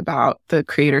things about the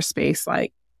creator space,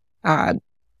 like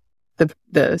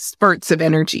the spurts of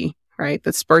energy, right?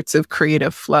 The spurts of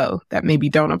creative flow that maybe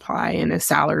don't apply in a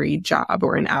salaried job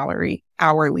or an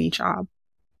hourly job.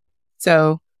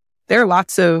 So there are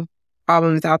lots of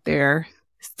problems out there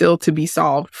still to be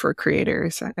solved for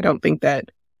creators. I don't think that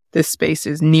this space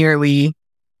is nearly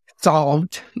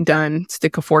solved, done,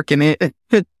 stick a fork in it.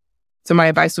 So my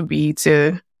advice would be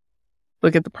to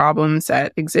look at the problems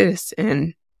that exist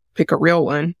and pick a real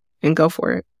one and go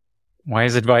for it.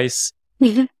 Wise advice.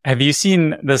 Have you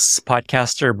seen this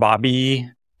podcaster, Bobby?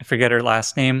 I forget her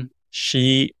last name.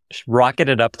 She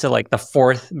rocketed up to like the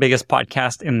 4th biggest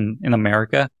podcast in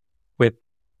America with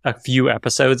a few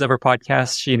episodes of her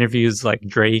podcast. She interviews like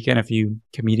Drake and a few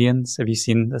comedians. Have you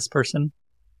seen this person?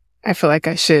 I feel like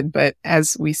I should, but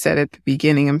as we said at the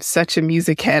beginning, I'm such a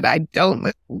music head. I don't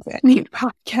listen to any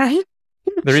podcast.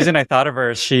 The reason I thought of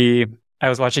her is I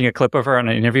was watching a clip of her on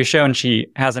an interview show, and she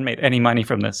hasn't made any money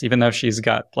from this, even though she's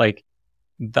got like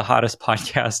the hottest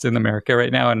podcast in America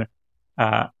right now.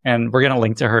 And we're going to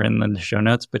link to her in the show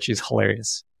notes, but she's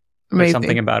hilarious. Amazing. There's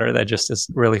something about her that just is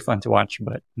really fun to watch.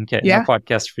 But okay, no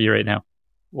podcast for you right now.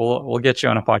 We'll get you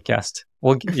on a podcast.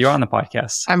 You're on the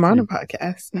podcast. I'm on a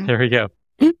podcast. There we go.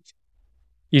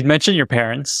 You'd mentioned your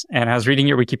parents, and I was reading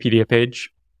your Wikipedia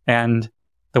page, and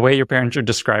the way your parents are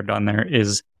described on there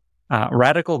is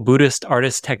radical Buddhist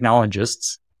artist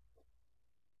technologists.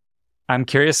 I'm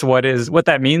curious what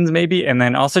that means, maybe, and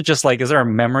then also just like, is there a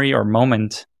memory or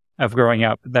moment of growing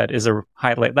up that is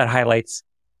highlights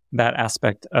that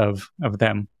aspect of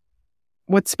them?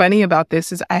 What's funny about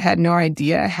this is I had no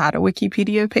idea I had a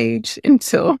Wikipedia page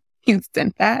until you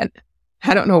sent that.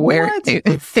 I don't know where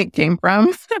it came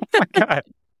from. Oh my God.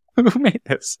 Who made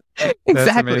this?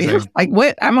 Exactly. Like,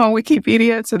 what? I'm on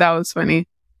Wikipedia. So that was funny.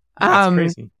 That's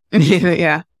crazy.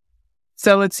 Yeah.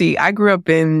 So let's see. I grew up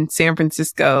in San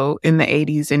Francisco in the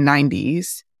 80s and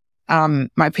 90s.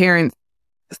 My parents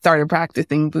started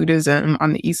practicing Buddhism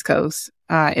on the East Coast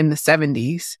in the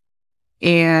 70s.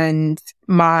 And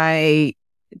my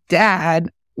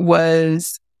dad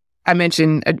I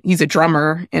mentioned, he's a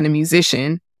drummer and a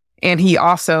musician. And he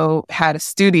also had a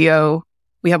studio.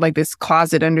 We had like this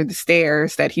closet under the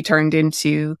stairs that he turned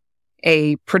into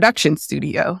a production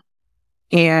studio.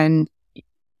 And,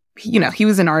 he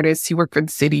was an artist. He worked for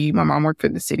the city. My mom worked for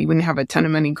the city. We didn't have a ton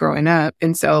of money growing up.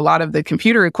 And so a lot of the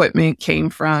computer equipment came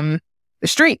from the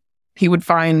street. He would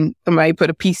find somebody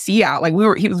put a PC out. Like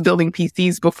he was building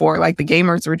PCs before like the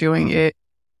gamers were doing it.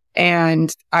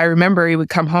 And I remember he would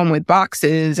come home with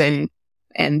boxes and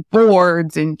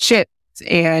boards and chips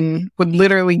and would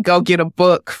literally go get a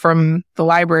book from the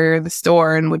library or the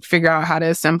store and would figure out how to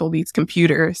assemble these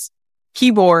computers.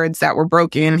 Keyboards that were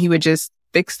broken, he would just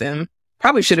fix them.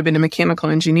 Probably should have been a mechanical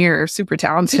engineer, super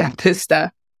talented at this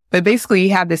stuff. But basically, he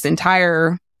had this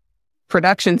entire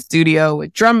production studio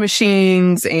with drum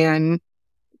machines and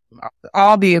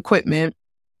all the equipment.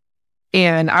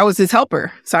 And I was his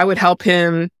helper. So I would help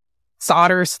him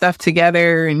solder stuff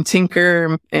together and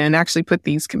tinker and actually put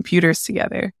these computers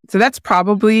together. So that's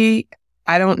probably,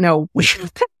 I don't know where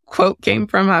that quote came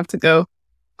from. I have to go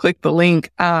click the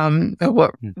link, of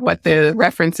what the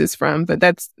reference is from, but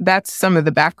that's some of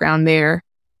the background there.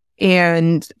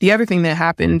 And the other thing that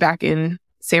happened back in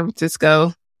San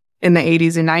Francisco in the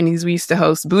 80s and 90s, we used to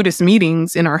host Buddhist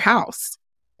meetings in our house.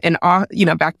 And,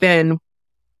 back then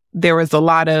there was a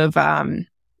lot of,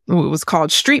 what was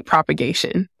called street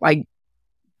propagation. Like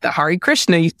the Hare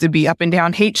Krishna used to be up and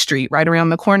down Haight Street, right around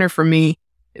the corner from me.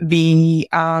 The,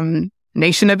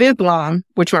 Nation of Islam,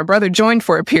 which my brother joined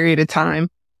for a period of time,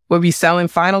 would be selling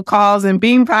Final Calls and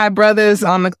Bean Pie Brothers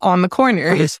on the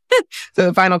corner. So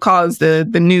the Final Call is the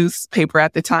newspaper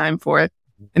at the time for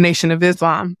the Nation of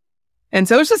Islam. And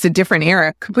so it's just a different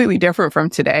era, completely different from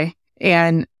today.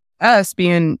 And us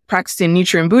being practicing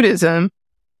Nichiren Buddhism,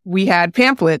 we had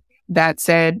pamphlets that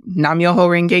said Nam-myoho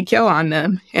Renge Kyo on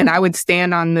them. And I would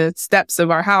stand on the steps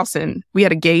of our house, and we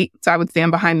had a gate. So I would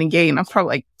stand behind the gate, and I was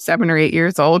probably like 7 or 8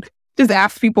 years old. Just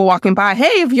ask people walking by,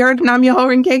 hey, have you heard of Nam-myoho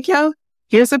Renge Kyo?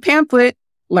 Here's a pamphlet.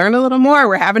 Learn a little more.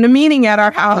 We're having a meeting at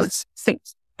our house.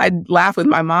 I'd laugh with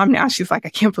my mom now. She's like, I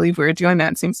can't believe we were doing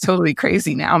that. It seems totally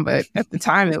crazy now. But at the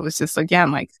time, it was just,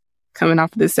 again, like coming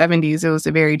off of the 70s, it was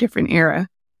a very different era.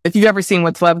 If you've ever seen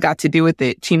What's Love Got to Do with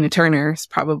It, Tina Turner is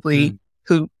probably,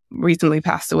 who recently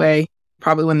passed away,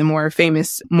 probably one of the more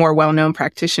famous, more well-known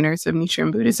practitioners of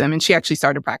Nichiren Buddhism. And she actually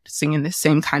started practicing in the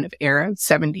same kind of era,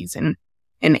 70s and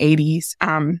 80s,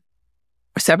 or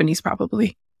 70s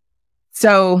probably.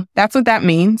 So that's what that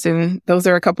means. And those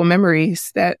are a couple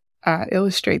memories that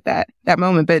illustrate that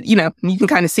moment. But, you can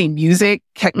kind of see music,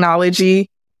 technology,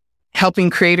 helping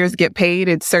creators get paid.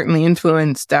 It's certainly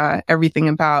influenced everything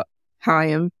about how I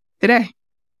am today.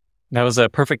 That was a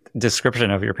perfect description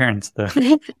of your parents,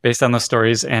 based on those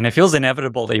stories. And it feels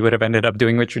inevitable that you would have ended up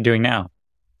doing what you're doing now.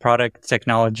 Product,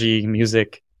 technology,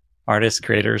 music, artists,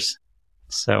 creators.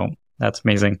 So that's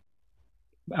amazing.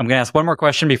 I'm going to ask one more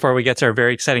question before we get to our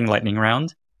very exciting lightning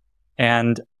round.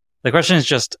 And the question is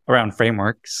just around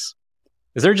frameworks.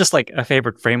 Is there just like a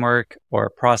favorite framework or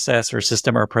process or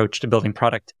system or approach to building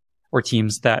product or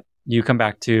teams that you come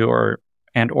back to or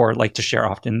like to share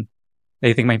often that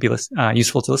you think might be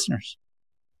useful to listeners?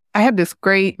 I had this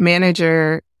great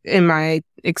manager in my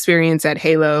experience at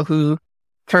Halo who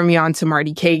turned me on to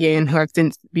Marty Kagan, who I've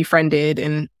since befriended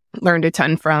and learned a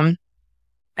ton from.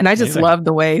 And I just love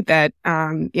the way that,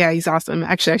 he's awesome.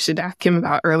 Actually, I should ask him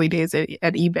about early days at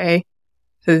eBay,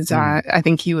 because I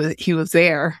think he was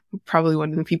there, probably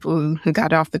one of the people who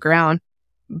got off the ground.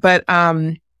 But,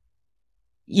 one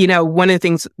of the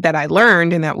things that I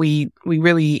learned and that we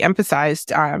really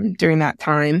emphasized during that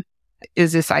time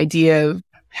is this idea of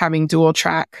having dual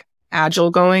track agile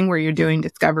going, where you're doing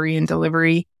discovery and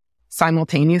delivery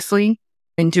simultaneously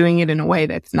and doing it in a way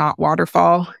that's not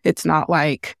waterfall. It's not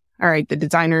like, all right, the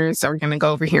designers are going to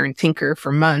go over here and tinker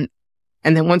for months.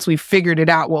 And then once we've figured it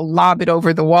out, we'll lob it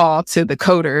over the wall to the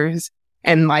coders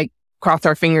and like cross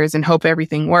our fingers and hope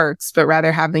everything works. But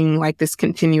rather having like this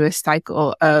continuous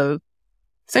cycle of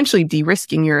essentially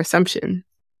de-risking your assumption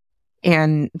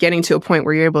and getting to a point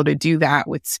where you're able to do that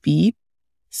with speed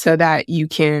so that you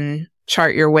can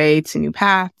chart your way to new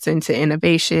paths and to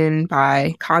innovation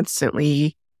by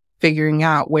constantly figuring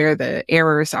out where the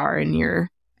errors are in your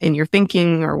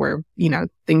thinking, or where,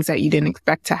 things that you didn't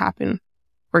expect to happen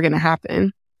were going to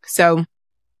happen. So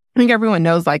I think everyone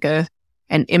knows like an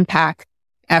impact,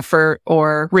 effort,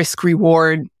 or risk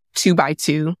reward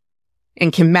 2x2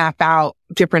 and can map out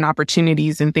different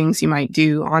opportunities and things you might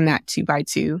do on that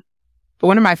 2x2. But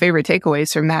one of my favorite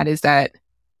takeaways from that is that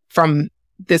from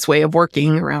this way of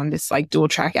working around this like dual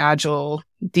track agile,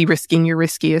 de-risking your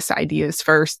riskiest ideas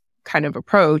first kind of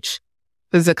approach,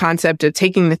 was the concept of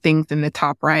taking the things in the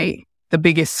top right, the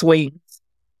biggest swings,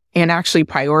 and actually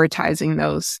prioritizing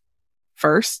those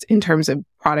first in terms of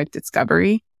product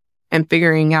discovery and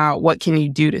figuring out what can you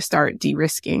do to start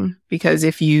de-risking. Because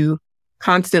if you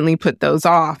constantly put those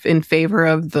off in favor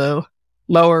of the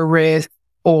lower risk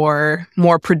or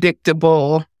more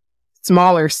predictable,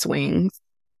 smaller swings,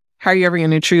 how are you ever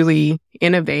going to truly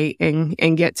innovate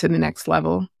and get to the next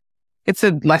level? it's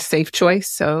a less safe choice.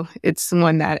 So it's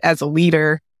one that as a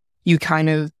leader, you kind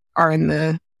of are in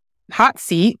the hot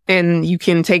seat and you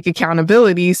can take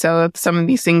accountability. So if some of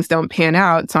these things don't pan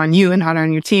out, it's on you and not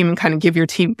on your team, and kind of give your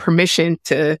team permission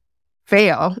to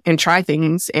fail and try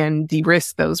things and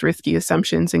de-risk those risky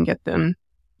assumptions and get them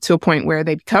to a point where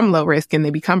they become low risk and they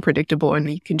become predictable,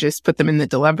 and you can just put them in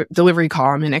the delivery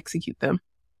column and execute them.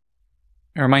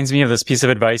 It reminds me of this piece of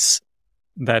advice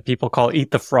that people call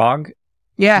eat the frog.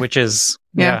 Yeah. Which is,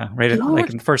 right, like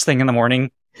the first thing in the morning,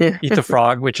 eat the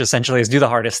frog, which essentially is do the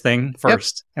hardest thing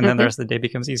first, and then the rest of the day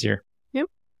becomes easier. Yep.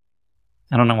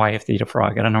 I don't know why you have to eat a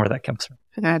frog. I don't know where that comes from.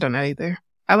 I don't know either.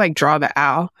 I like draw the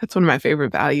owl. That's one of my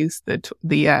favorite values, the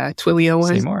Twilio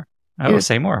one. Say more. Oh,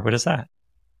 say more. What is that?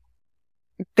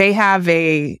 They have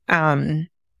a,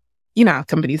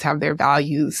 companies have their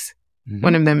values. Mm-hmm.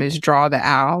 One of them is draw the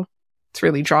owl. It's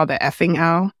really draw the effing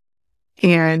owl.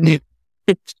 And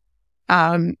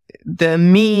the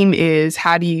meme is,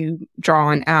 how do you draw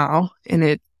an owl?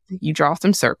 And you draw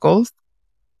some circles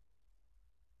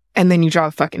and then you draw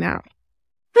a fucking owl.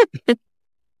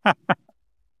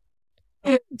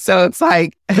 So it's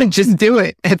like, just do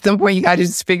it. At some point, you got to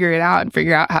just figure it out and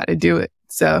figure out how to do it.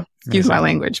 So excuse my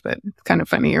language, but it's kind of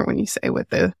funnier when you say what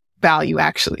the value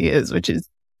actually is, which is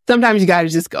sometimes you got to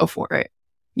just go for it.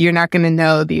 You're not going to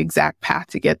know the exact path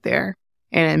to get there.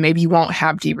 And maybe you won't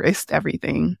have de-risked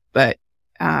everything, but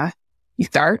you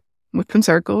start with some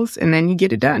circles and then you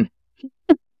get it done.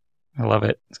 I love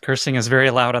it. Cursing is very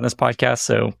loud on this podcast,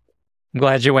 so I'm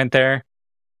glad you went there.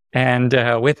 And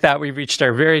with that, we've reached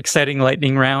our very exciting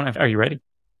lightning round. Are you ready?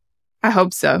 I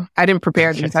hope so. I didn't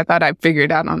prepare this. I thought I'd figure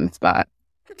it out on the spot.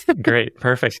 Great.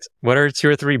 Perfect. What are 2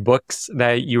 or 3 books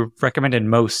that you recommended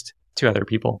most to other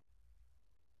people?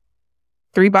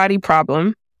 3-Body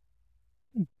Problem,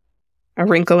 A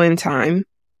Wrinkle in Time,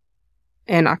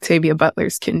 and Octavia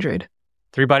Butler's Kindred.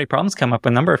 3-Body Problem's come up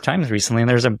a number of times recently, and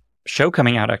there's a show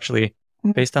coming out actually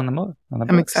based on the books.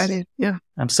 I'm excited. Yeah.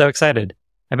 I'm so excited.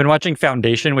 I've been watching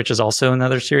Foundation, which is also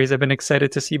another series I've been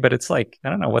excited to see, but it's like, I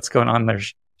don't know what's going on.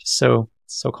 There's just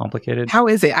so complicated. How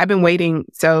is it? I've been waiting.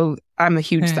 So I'm a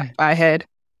huge sci-fi head.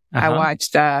 I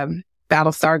watched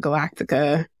Battlestar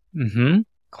Galactica,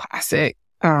 classic,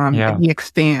 The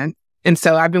Expanse. And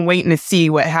so I've been waiting to see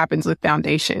what happens with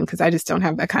Foundation, because I just don't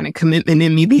have that kind of commitment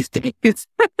in me these days.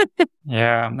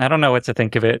 Yeah, I don't know what to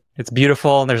think of it. It's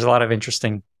beautiful. There's a lot of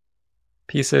interesting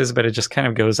pieces, but it just kind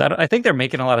of goes. I think they're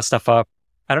making a lot of stuff up.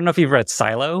 I don't know if you've read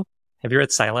Silo. Have you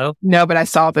read Silo? No, but I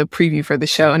saw the preview for the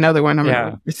show. Another one I'm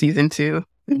ready for season 2.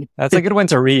 That's a good one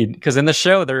to read, because in the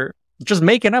show, they're just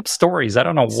making up stories. I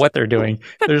don't know what they're doing.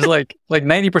 There's like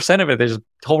 90% of it they just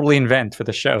totally invent for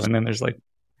the show. And then there's like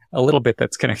a little bit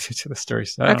that's connected to the story.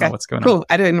 So I don't know what's going on. Cool.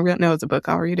 I didn't know it's a book.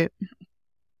 I'll read it.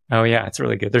 Oh, yeah. It's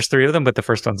really good. There's 3 of them, but the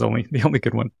first one's the only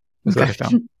good one. Is what I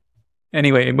found.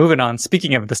 Anyway, moving on.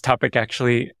 Speaking of this topic,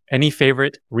 actually, any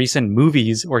favorite recent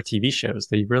movies or TV shows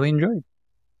that you really enjoyed?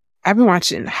 I've been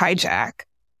watching Hijack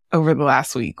over the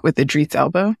last week with Idris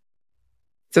Elba.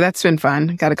 So that's been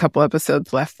fun. Got a couple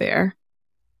episodes left there.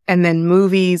 And then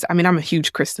movies. I mean, I'm a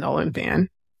huge Chris Nolan fan.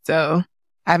 So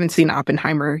I haven't seen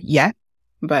Oppenheimer yet,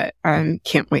 but I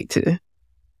can't wait to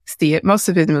see it. Most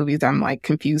of his movies I'm like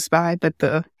confused by, but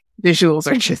the visuals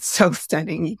are just so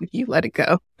stunning. You let it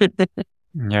go.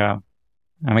 Yeah.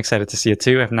 I'm excited to see it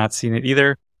too. I've not seen it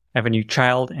either. I have a new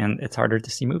child and it's harder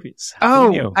to see movies.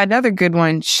 Another good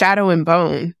one, Shadow and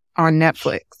Bone on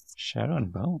Netflix. Shadow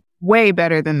and Bone. Way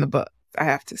better than the book, I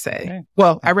have to say. Okay.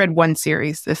 Well, I read one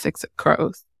series, The Six of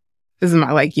Crows. This is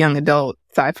my like young adult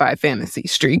sci-fi fantasy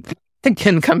streak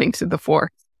again coming to the fore.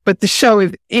 But the show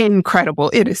is incredible.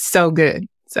 It is so good.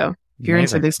 So if you're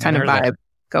into this kind of vibe,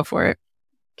 go for it.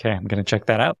 Okay, I'm going to check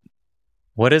that out.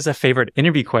 What is a favorite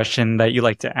interview question that you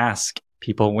like to ask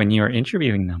people when you're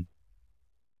interviewing them?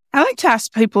 I like to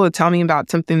ask people to tell me about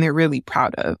something they're really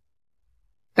proud of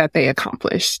that they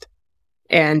accomplished,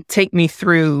 and take me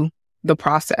through the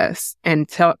process and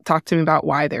talk to me about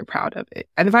why they're proud of it.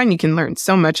 I find you can learn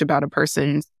so much about a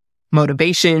person's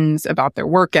motivations, about their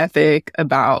work ethic,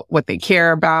 about what they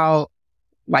care about,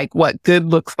 like what good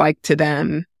looks like to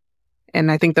them.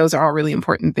 And I think those are all really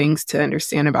important things to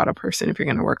understand about a person if you're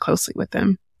going to work closely with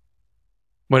them.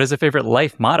 What is a favorite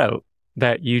life motto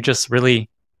that you just really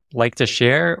like to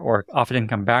share or often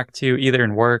come back to, either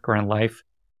in work or in life?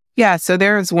 Yeah, so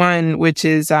there's one which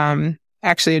is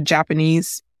actually a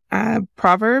Japanese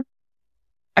proverb.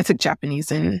 I took Japanese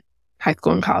in high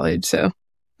school and college, so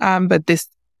but this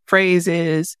phrase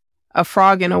is, a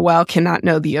frog in a well cannot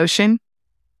know the ocean.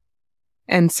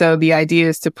 And so the idea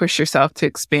is to push yourself to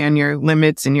expand your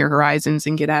limits and your horizons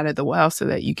and get out of the well so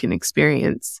that you can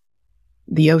experience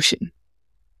the ocean.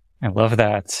 I love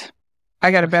that.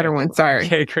 I got a better one. Sorry.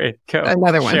 Okay, great. Go.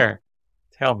 Another one. Sure.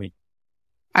 Tell me.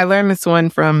 I learned this one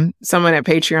from someone at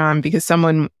Patreon because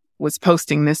someone was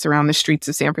posting this around the streets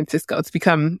of San Francisco. It's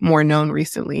become more known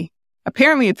recently.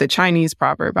 Apparently, it's a Chinese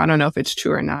proverb. I don't know if it's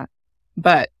true or not,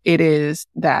 but it is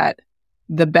that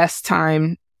the best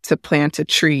time to plant a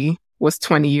tree was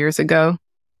 20 years ago.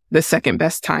 The second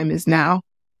best time is now.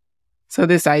 So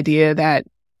this idea that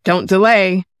don't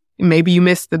delay. Maybe you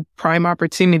missed the prime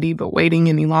opportunity, but waiting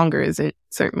any longer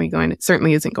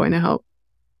certainly isn't going to help.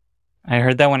 I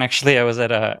heard that one actually. I was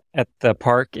at the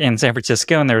park in San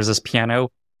Francisco, and there was this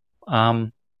piano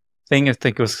thing. I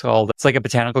think it was called. It's like a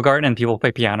botanical garden, and people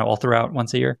play piano all throughout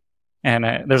once a year. And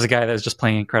there's a guy that was just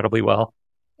playing incredibly well.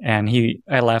 And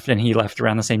I left, and he left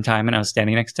around the same time, and I was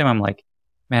standing next to him. I'm like,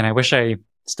 man, I wish I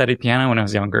studied piano when I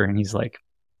was younger. And he's like,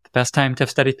 the best time to have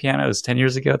studied piano is 10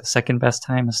 years ago. The second best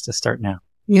time is to start now.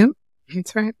 Yep,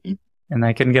 that's right. And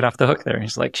I couldn't get off the hook there.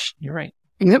 He's like, you're right.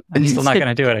 Yep. I'm still not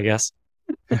going to do it, I guess.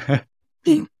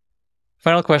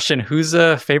 Final question. Who's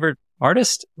a favorite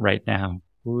artist right now?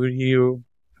 Who are you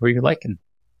liking?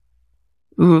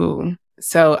 Ooh.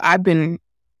 So I've been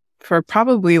for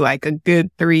probably like a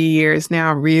good 3 years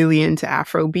now really into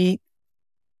Afrobeat.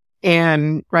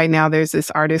 And right now there's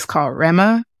this artist called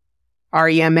Rema,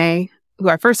 Rema, who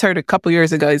I first heard a couple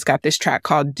years ago. He's got this track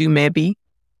called Do Maybe.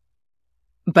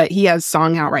 But he has a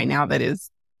song out right now that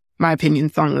is, my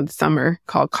opinion, song of the summer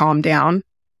called Calm Down.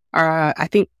 I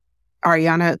think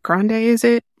Ariana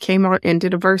Grande, came out and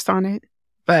did a verse on it.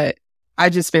 But I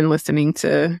just been listening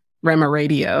to Rema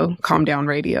Radio, Calm Down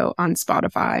Radio on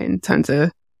Spotify and tons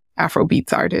of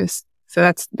Afrobeats artists. So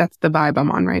that's the vibe I'm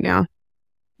on right now.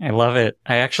 I love it.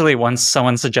 I actually, once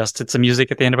someone suggested some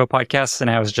music at the end of a podcast, and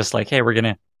I was just like, hey, we're going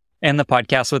to end the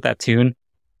podcast with that tune.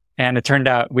 And it turned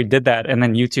out we did that, and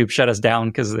then YouTube shut us down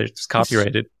because it's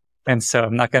copyrighted. And so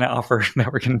I'm not going to offer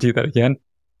that we're going to do that again.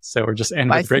 So we're just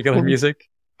end with regular music.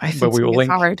 But we will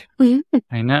link. Hard.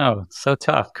 I know. So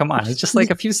tough. Come on. It's just like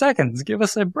a few seconds. Give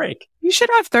us a break. You should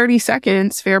have 30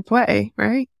 seconds. Fair play,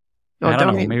 right? Well,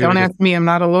 don't ask me. I'm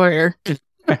not a lawyer.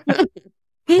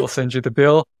 We'll send you the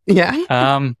bill.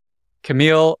 Yeah.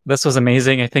 Camille, this was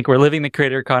amazing. I think we're living the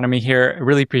creator economy here. I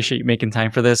really appreciate you making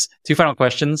time for this. 2 final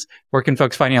questions. Where can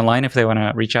folks find you online if they want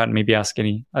to reach out and maybe ask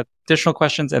any additional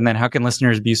questions? And then how can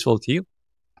listeners be useful to you?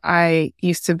 I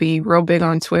used to be real big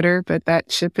on Twitter, but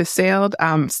that ship has sailed.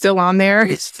 I'm still on there.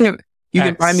 You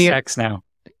can find me X now.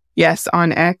 Yes,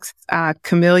 on X.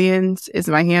 Chameleons is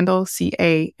my handle.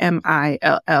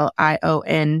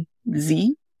 CAMILLIONZ.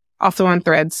 Also on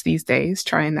Threads these days,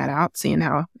 trying that out, seeing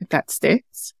if that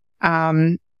sticks.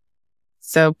 So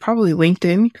probably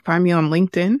LinkedIn. You can find me on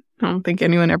LinkedIn. I don't think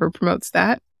anyone ever promotes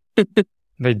that.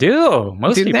 They do.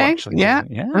 Most people actually. Yeah.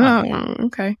 Yeah. Oh,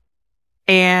 okay.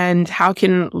 And how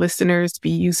can listeners be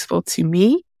useful to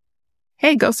me?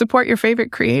 Hey, go support your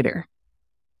favorite creator.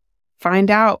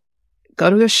 Find out. Go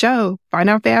to the show.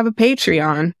 Find out if they have a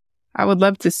Patreon. I would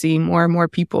love to see more and more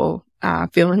people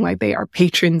feeling like they are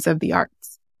patrons of the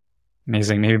arts.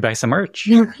 Amazing. Maybe buy some merch.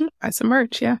 Buy some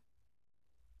merch, yeah.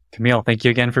 Camille, thank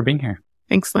you again for being here.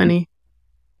 Thanks, Lenny.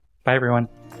 Bye, everyone.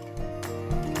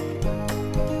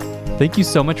 Thank you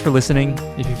so much for listening.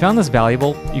 If you found this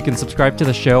valuable, you can subscribe to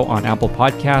the show on Apple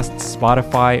Podcasts,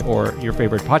 Spotify, or your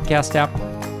favorite podcast app.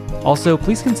 Also,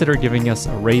 please consider giving us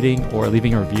a rating or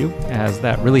leaving a review, as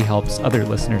that really helps other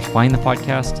listeners find the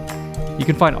podcast. You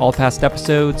can find all past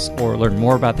episodes or learn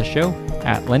more about the show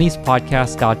at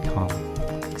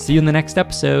lennyspodcast.com. See you in the next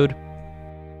episode.